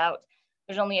loans out,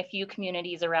 there's only a few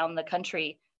communities around the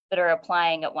country that are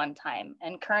applying at one time.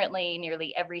 And currently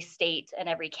nearly every state and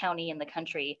every county in the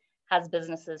country has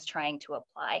businesses trying to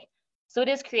apply. So it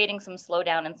is creating some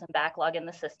slowdown and some backlog in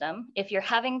the system. If you're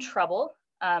having trouble,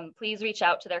 please reach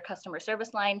out to their customer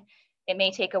service line. It may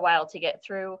take a while to get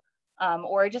through,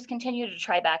 or just continue to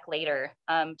try back later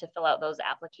to fill out those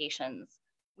applications.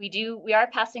 We are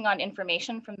passing on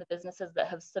information from the businesses that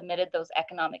have submitted those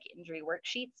economic injury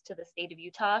worksheets to the state of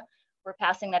Utah. We're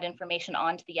passing that information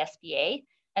on to the SBA,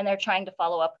 and they're trying to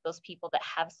follow up with those people that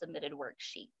have submitted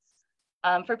worksheets.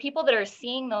 For people that are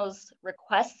seeing those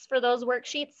requests for those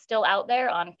worksheets still out there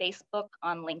on Facebook,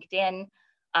 on LinkedIn,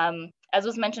 as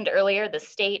was mentioned earlier, the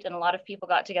state and a lot of people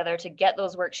got together to get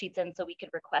those worksheets in so we could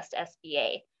request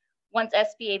SBA. Once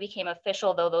SBA became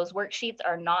official, though, those worksheets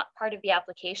are not part of the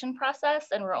application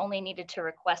process, and we're only needed to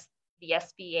request the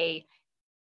SBA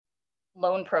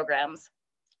loan programs.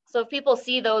 So if people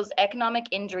see those economic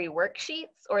injury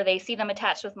worksheets, or they see them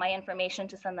attached with my information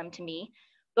to send them to me,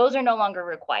 those are no longer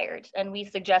required. And we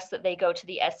suggest that they go to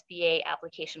the SBA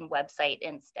application website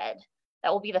instead.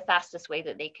 That will be the fastest way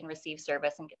that they can receive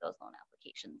service and get those loan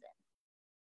applications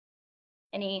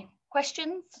in. Any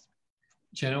questions?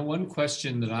 Janna, one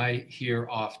question that I hear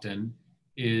often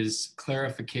is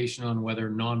clarification on whether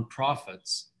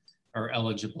nonprofits are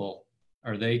eligible.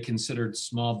 Are they considered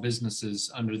small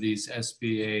businesses under these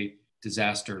SBA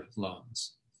disaster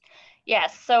loans?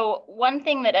 Yes, so one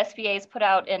thing that SBA has put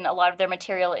out in a lot of their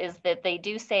material is that they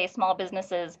do say small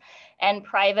businesses and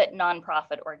private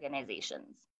nonprofit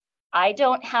organizations. I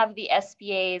don't have the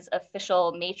SBA's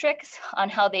official matrix on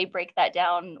how they break that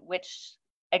down, which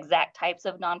exact types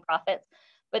of nonprofits,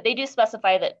 but they do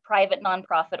specify that private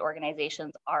nonprofit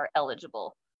organizations are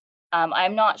eligible.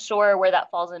 I'm not sure where that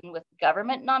falls in with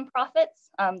government nonprofits.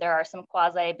 There are some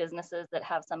quasi businesses that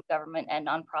have some government and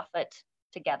nonprofit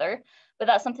together. But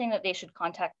that's something that they should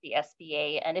contact the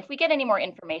SBA. And if we get any more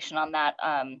information on that,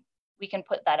 we can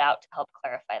put that out to help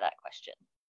clarify that question.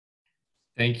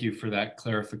 Thank you for that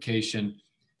clarification.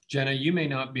 Janna, you may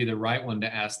not be the right one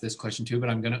to ask this question to, but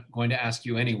I'm going to ask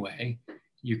you anyway.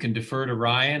 You can defer to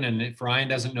Ryan, and if Ryan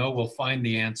doesn't know, we'll find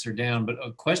the answer down. But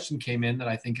a question came in that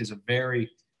I think is a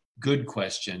very good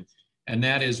question, and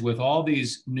that is, with all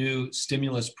these new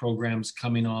stimulus programs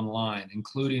coming online,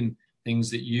 including things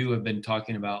that you have been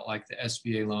talking about, like the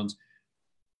SBA loans,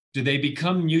 do they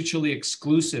become mutually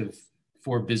exclusive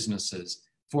for businesses?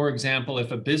 For example,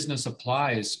 if a business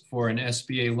applies for an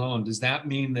SBA loan, does that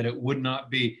mean that it would not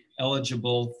be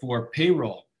eligible for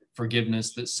payroll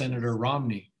forgiveness that Senator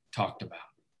Romney talked about?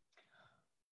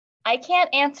 I can't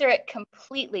answer it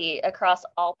completely across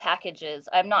all packages.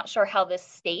 I'm not sure how the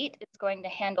state is going to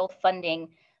handle funding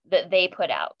that they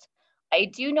put out. I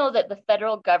do know that the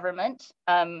federal government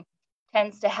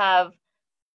tends to have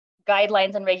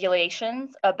guidelines and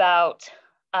regulations about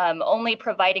only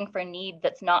providing for need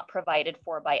that's not provided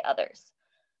for by others.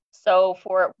 So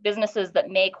for businesses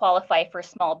that may qualify for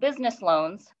small business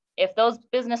loans, if those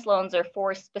business loans are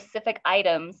for specific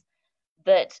items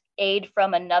that aid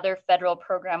from another federal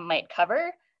program might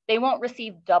cover, they won't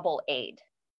receive double aid.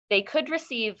 They could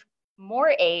receive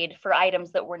more aid for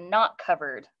items that were not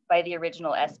covered by the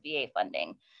original SBA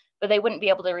funding, but they wouldn't be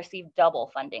able to receive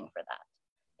double funding for that.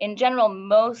 In general,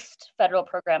 most federal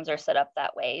programs are set up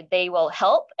that way. They will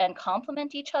help and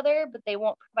complement each other, but they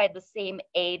won't provide the same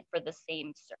aid for the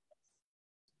same service.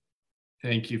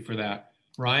 Thank you for that.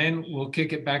 Ryan, we'll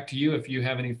kick it back to you if you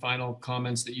have any final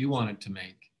comments that you wanted to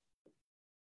make.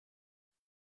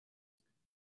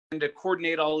 And to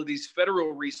coordinate all of these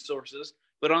federal resources,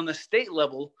 but on the state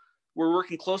level, we're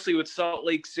working closely with Salt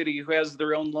Lake City, who has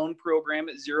their own loan program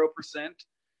at 0%.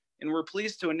 And we're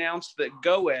pleased to announce that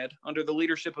GoEd, under the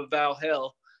leadership of Val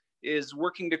Hill, is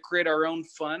working to create our own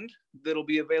fund that'll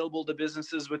be available to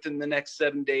businesses within the next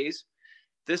 7 days.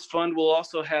 This fund will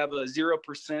also have a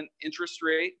 0% interest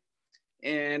rate,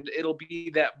 and it'll be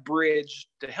that bridge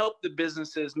to help the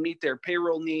businesses meet their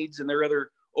payroll needs and their other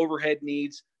overhead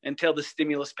needs until the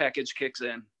stimulus package kicks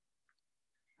in.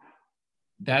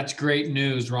 That's great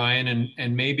news, Ryan.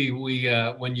 And maybe we,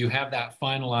 when you have that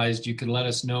finalized, you can let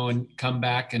us know and come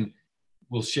back and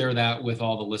we'll share that with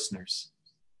all the listeners.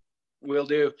 Will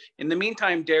do. In the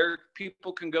meantime, Derek,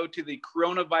 people can go to the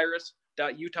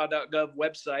coronavirus.utah.gov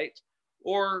website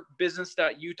or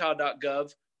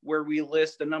business.utah.gov, where we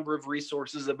list a number of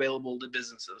resources available to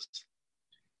businesses.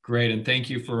 Great. And thank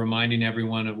you for reminding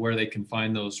everyone of where they can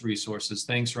find those resources.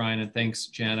 Thanks, Ryan. And thanks,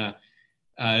 Janna.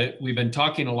 We've been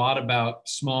talking a lot about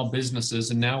small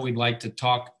businesses, and now we'd like to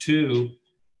talk to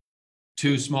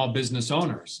small business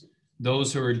owners,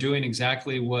 those who are doing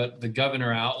exactly what the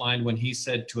governor outlined when he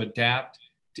said to adapt,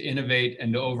 to innovate,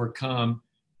 and to overcome.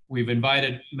 We've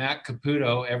invited Matt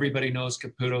Caputo. Everybody knows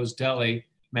Caputo's Deli.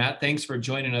 Matt, thanks for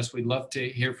joining us. We'd love to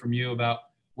hear from you about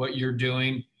what you're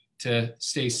doing to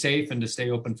stay safe and to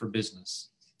stay open for business.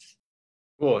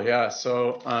 Cool. Yeah.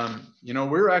 So,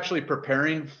 we're actually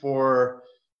preparing for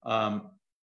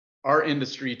our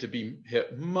industry to be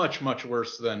hit much, much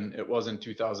worse than it was in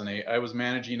 2008. I was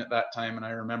managing at that time, and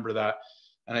I remember that.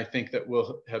 And I think that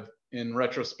we'll have, in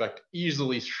retrospect,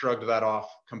 easily shrugged that off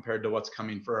compared to what's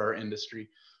coming for our industry.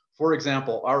 For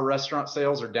example, our restaurant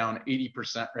sales are down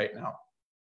 80% right now.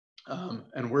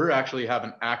 And we're actually have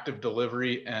an active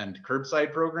delivery and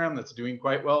curbside program that's doing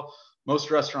quite well.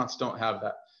 Most restaurants don't have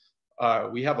that.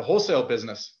 We have a wholesale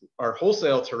business. Our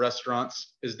wholesale to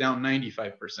restaurants is down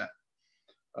 95%.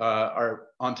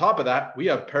 On top of that, we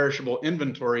have perishable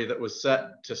inventory that was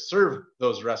set to serve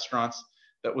those restaurants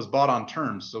that was bought on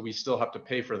terms, so we still have to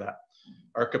pay for that.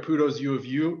 Our Caputo's U of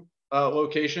U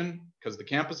location, because the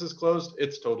campus is closed,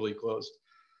 it's totally closed.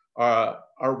 Our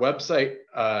website,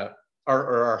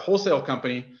 our wholesale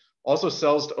company also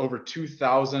sells to over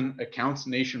 2,000 accounts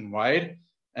nationwide.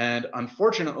 And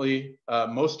unfortunately,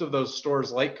 most of those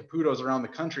stores like Caputo's around the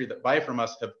country that buy from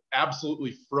us have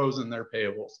absolutely frozen their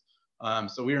payables.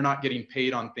 So we are not getting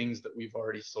paid on things that we've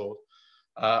already sold.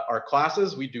 Our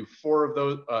classes, we do 4 of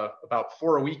those, about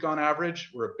 4 a week on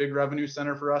average. We're a big revenue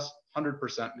center for us,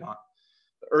 100% gone.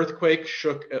 The earthquake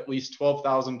shook at least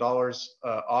 $12,000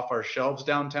 off our shelves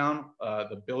downtown.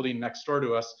 The building next door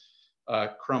to us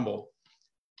crumbled.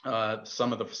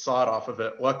 Some of the facade off of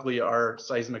it. Luckily, our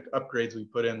seismic upgrades we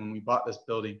put in when we bought this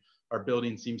building, our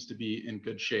building seems to be in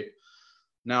good shape.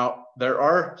 Now, there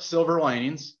are silver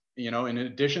linings. In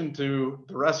addition to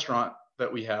the restaurant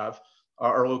that we have,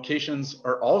 our locations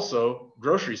are also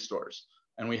grocery stores,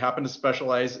 and we happen to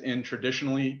specialize in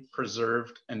traditionally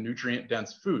preserved and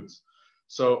nutrient-dense foods.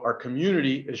 So our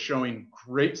community is showing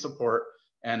great support,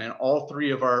 and in all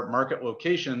 3 of our market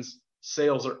locations,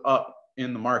 sales are up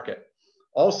in the market.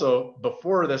 Also,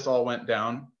 before this all went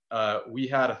down, we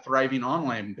had a thriving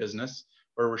online business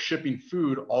where we're shipping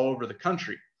food all over the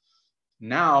country.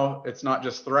 Now it's not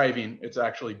just thriving, it's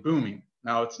actually booming.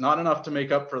 Now it's not enough to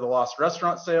make up for the lost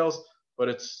restaurant sales, but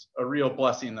it's a real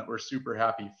blessing that we're super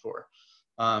happy for.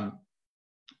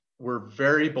 We're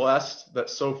very blessed that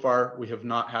so far we have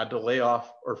not had to lay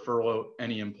off or furlough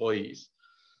any employees.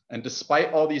 And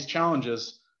despite all these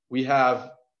challenges, we have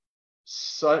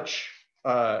such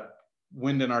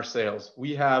wind in our sails.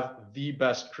 We have the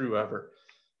best crew ever.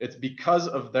 It's because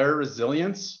of their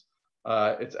resilience.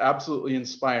 It's absolutely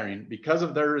inspiring. Because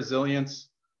of their resilience,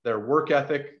 their work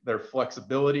ethic, their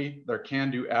flexibility, their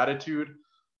can-do attitude,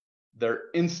 their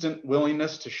instant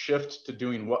willingness to shift to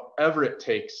doing whatever it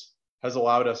takes has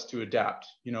allowed us to adapt.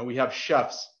 You know, we have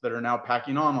chefs that are now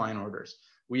packing online orders.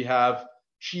 We have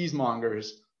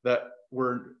cheesemongers that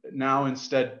were now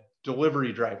instead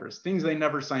delivery drivers, things they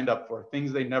never signed up for,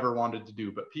 things they never wanted to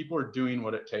do, but people are doing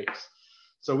what it takes.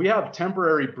 So we have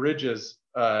temporary bridges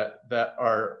that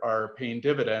are paying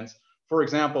dividends. For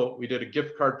example, we did a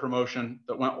gift card promotion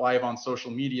that went live on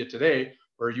social media today,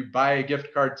 where you buy a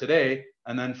gift card today,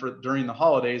 and then during the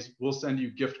holidays, we'll send you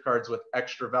gift cards with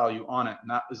extra value on it. And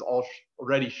that is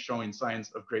already showing signs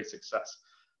of great success.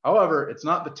 However, it's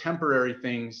not the temporary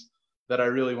things that I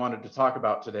really wanted to talk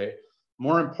about today.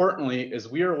 More importantly, is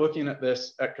we are looking at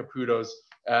this at Caputo's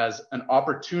as an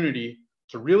opportunity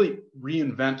to really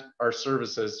reinvent our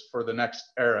services for the next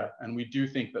era. And we do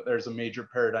think that there's a major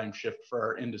paradigm shift for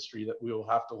our industry that we will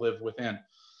have to live within.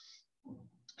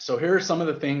 So here are some of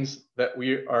the things that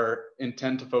we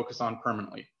intend to focus on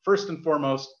permanently. First and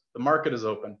foremost, the market is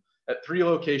open. At 3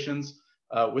 locations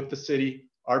with the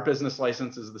city, our business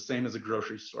license is the same as a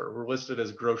grocery store. We're listed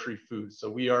as grocery food, so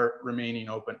we are remaining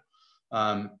open.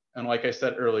 And like I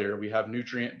said earlier, we have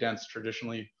nutrient-dense,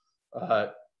 traditionally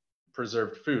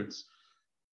preserved foods.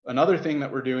 Another thing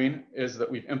that we're doing is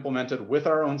that we've implemented with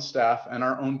our own staff and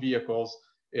our own vehicles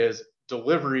is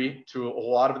delivery to a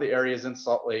lot of the areas in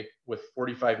Salt Lake with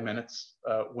 45 minutes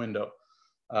window.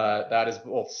 That is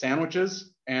both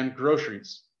sandwiches and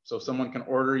groceries. So someone can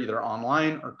order either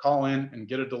online or call in and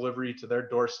get a delivery to their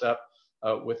doorstep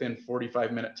within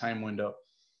 45-minute time window.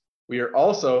 We are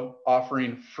also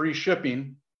offering free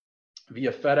shipping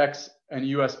via FedEx and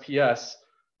USPS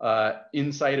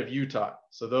inside of Utah.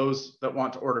 So those that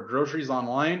want to order groceries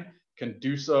online can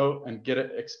do so and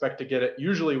expect to get it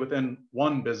usually within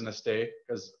 1 business day,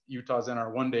 because Utah's in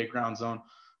our 1-day ground zone.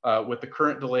 With the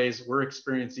current delays, we're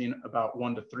experiencing about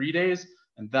 1 to 3 days,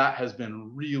 and that has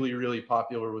been really, really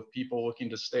popular with people looking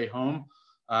to stay home.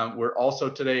 We're also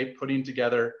today putting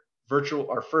together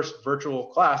our first virtual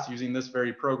class using this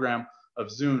very program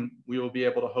of Zoom. We will be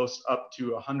able to host up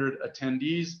to 100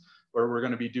 attendees, where we're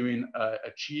going to be doing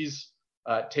a cheese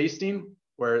tasting,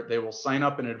 where they will sign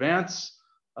up in advance,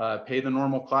 pay the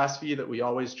normal class fee that we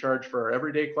always charge for our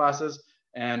everyday classes,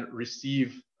 and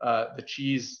receive the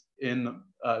cheese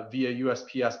via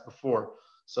USPS before.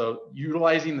 So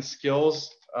utilizing the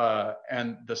skills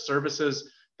and the services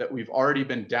that we've already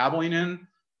been dabbling in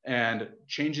and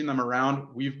changing them around,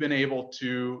 we've been able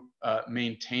to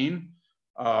maintain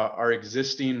our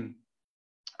existing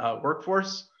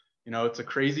workforce. You know, it's a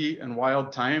crazy and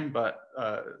wild time, but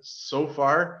so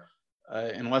far,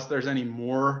 unless there's any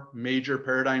more major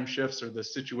paradigm shifts or the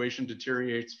situation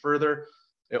deteriorates further,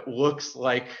 it looks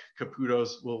like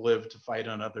Caputo's will live to fight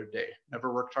another day.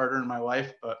 Never worked harder in my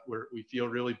life, but we feel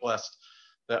really blessed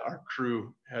that our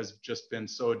crew has just been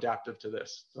so adaptive to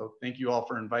this. So thank you all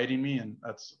for inviting me, and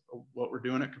that's what we're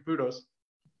doing at Caputo's.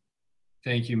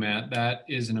 Thank you, Matt. That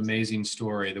is an amazing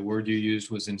story. The word you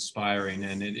used was inspiring,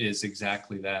 and it is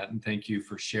exactly that. And thank you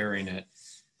for sharing it.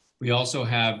 We also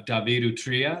have David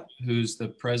Utrilla, who's the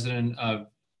president of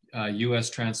U.S.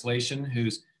 Translation,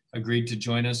 who's agreed to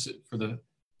join us for the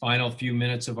final few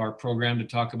minutes of our program to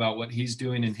talk about what he's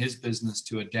doing in his business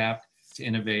to adapt, to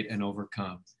innovate, and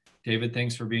overcome. David,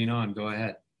 thanks for being on. Go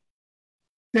ahead.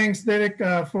 Thanks, Derek,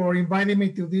 for inviting me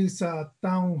to this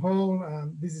town hall.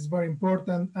 This is very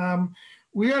important.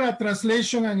 We are a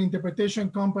translation and interpretation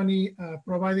company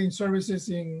providing services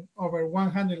in over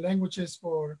 100 languages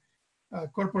for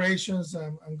corporations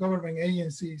and government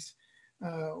agencies.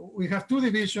 We have 2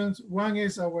 divisions. One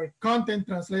is our content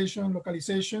translation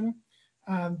localization,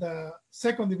 and the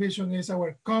second division is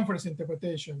our conference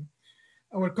interpretation.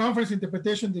 Our conference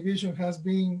interpretation division has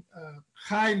been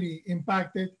highly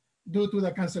impacted due to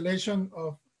the cancellation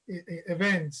of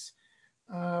events.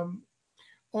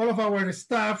 All of our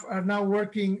staff are now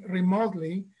working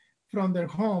remotely from their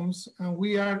homes, and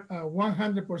we are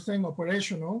 100%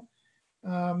 operational.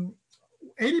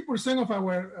 80% of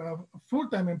our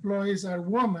full-time employees are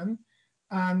women,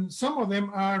 and some of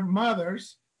them are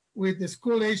mothers with the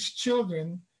school-aged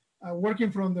children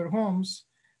working from their homes.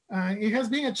 It has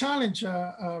been a challenge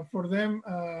for them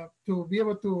to be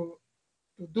able to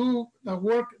do the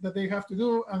work that they have to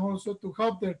do and also to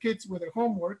help their kids with their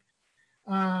homework.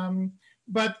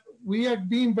 But we are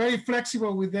being very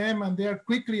flexible with them, and they are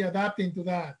quickly adapting to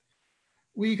that.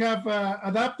 We have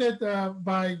adapted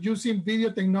by using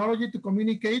video technology to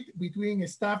communicate between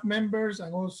staff members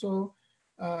and also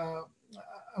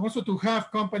to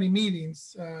have company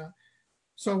meetings.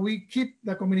 So we keep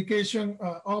the communication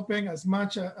open as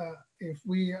much if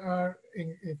we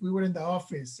were in the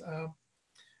office.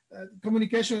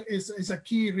 Communication is a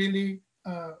key really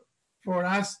for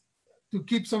us to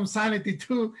keep some sanity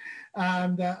too,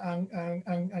 and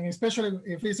especially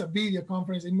if it's a video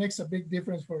conference, it makes a big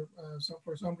difference for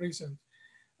some reason.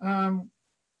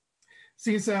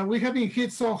 Since we have been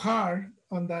hit so hard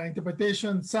on the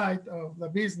interpretation side of the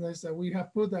business, we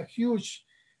have put a huge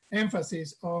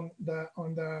emphasis on the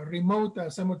remote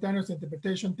simultaneous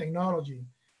interpretation technology.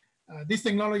 This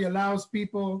technology allows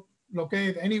people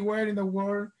located anywhere in the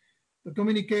world to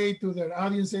communicate to their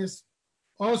audiences,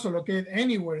 also located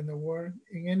anywhere in the world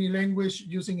in any language,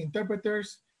 using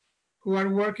interpreters who are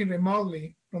working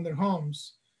remotely from their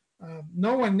homes.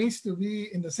 No one needs to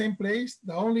be in the same place.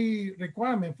 The only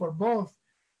requirement for both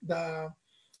the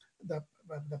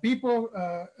people,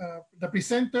 the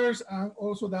presenters, and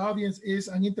also the audience is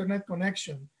an internet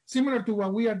connection, similar to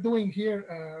what we are doing here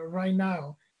right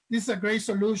now. This is a great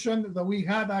solution that we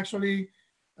had actually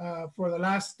for the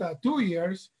last 2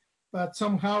 years, but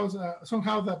somehow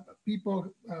the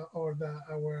people or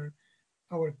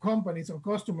our companies or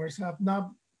customers have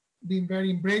not been very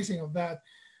embracing of that.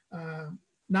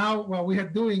 Now what we are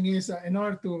doing is in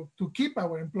order to keep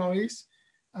our employees,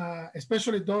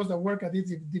 especially those that work at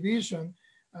this division,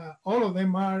 all of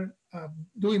them are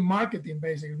doing marketing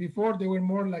basically. Before they were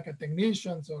more like a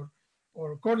technicians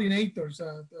or coordinators,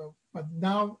 but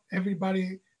now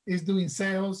everybody is doing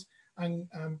sales and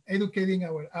educating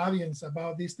our audience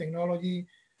about this technology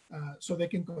so they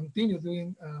can continue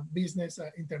doing business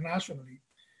internationally.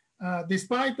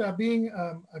 Despite being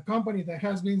a company that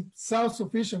has been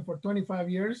self-sufficient for 25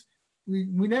 years,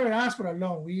 we never asked for a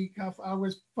loan. We have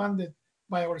always funded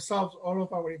by ourselves all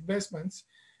of our investments.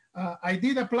 I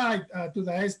did apply to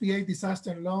the SBA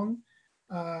disaster loan,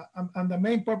 and the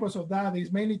main purpose of that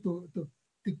is mainly to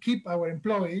keep our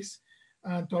employees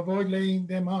and to avoid laying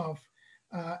them off.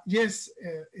 Yes,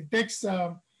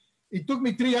 it took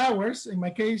me 3 hours in my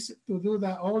case to do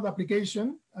the old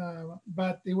application,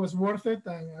 but it was worth it,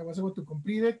 and I was able to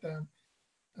complete it. And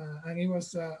it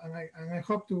was, and I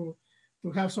hope to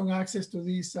have some access to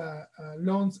these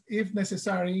loans if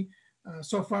necessary.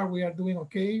 So far, we are doing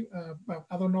okay, but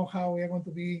I don't know how we are going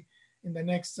to be in the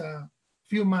next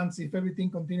few months if everything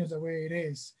continues the way it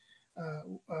is.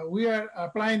 We are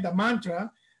applying the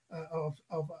mantra of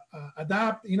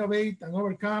adapt, innovate, and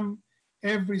overcome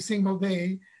every single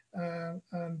day, and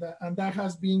that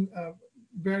has been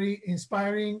very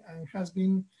inspiring and has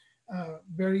been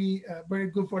very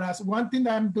good for us. One thing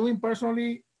that I'm doing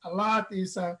personally a lot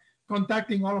is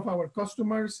contacting all of our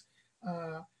customers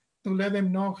to let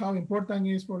them know how important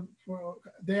it is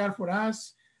they are for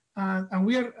us, and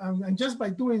we are and just by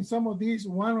doing some of these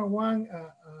one-on-one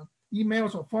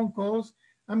emails or phone calls,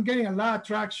 I'm getting a lot of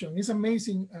traction. It's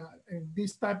amazing in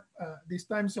these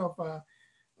times of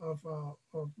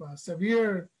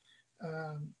severe,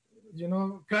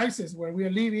 crisis where we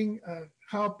are living.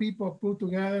 How people put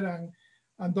together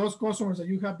and those customers that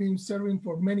you have been serving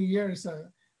for many years,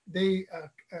 they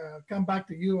come back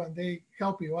to you and they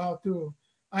help you out too.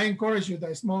 I encourage you,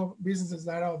 the small businesses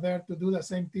that are out there, to do the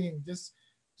same thing. Just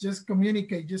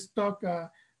communicate, just talk,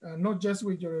 not just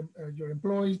with your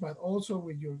employees, but also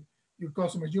with your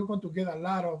customers. You're going to get a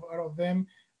lot out of them,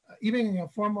 even in a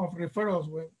form of referrals,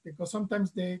 because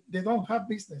sometimes they don't have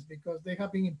business because they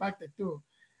have been impacted too.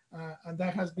 And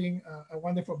that has been a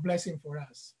wonderful blessing for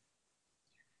us.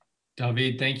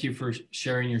 David, thank you for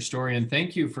sharing your story, and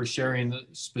thank you for sharing the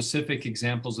specific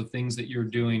examples of things that you're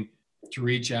doing to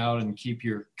reach out and keep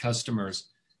your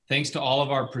customers. Thanks to all of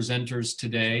our presenters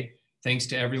today. Thanks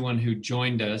to everyone who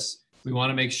joined us. We want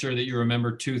to make sure that you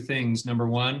remember 2 things. Number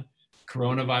 1,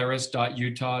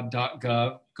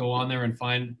 coronavirus.utah.gov. Go on there and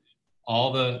find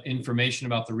all the information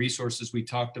about the resources we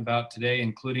talked about today,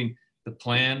 including the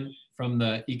plan from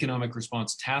the Economic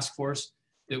Response Task Force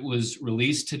that was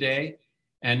released today.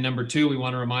 And number 2, we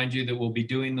want to remind you that we'll be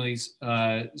doing these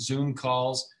Zoom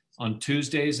calls on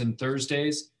Tuesdays and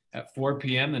Thursdays at 4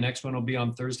 p.m. The next one will be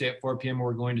on Thursday at 4 p.m.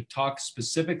 We're going to talk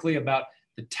specifically about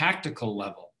the tactical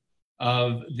level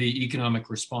of the economic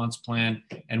response plan,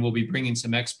 and we'll be bringing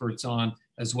some experts on,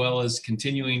 as well as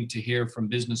continuing to hear from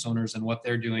business owners and what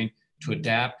they're doing to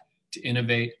adapt, to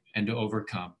innovate, and to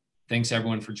overcome. Thanks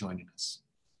everyone for joining us.